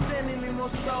can I stand any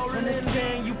more stolen.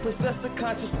 Understand you possess the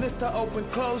consciousness to open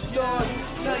closed doors.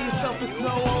 Tell yourself it's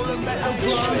no holding back, the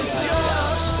world is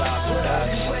yours. What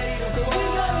are you waiting for? We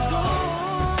gotta go.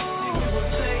 We will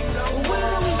take no more.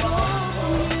 Where we go?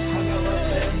 I never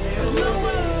said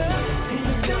nowhere. Can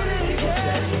you do it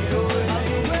again? Are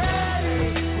you ready?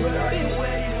 What are you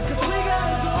waiting for? We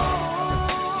gotta go.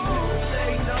 We will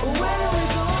take no more. Where we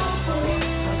go from here?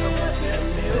 I never said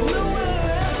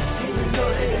nowhere. Can you do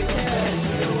it again?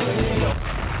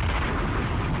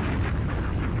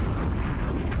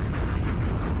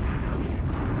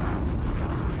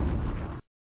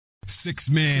 Six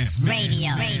Man Radio.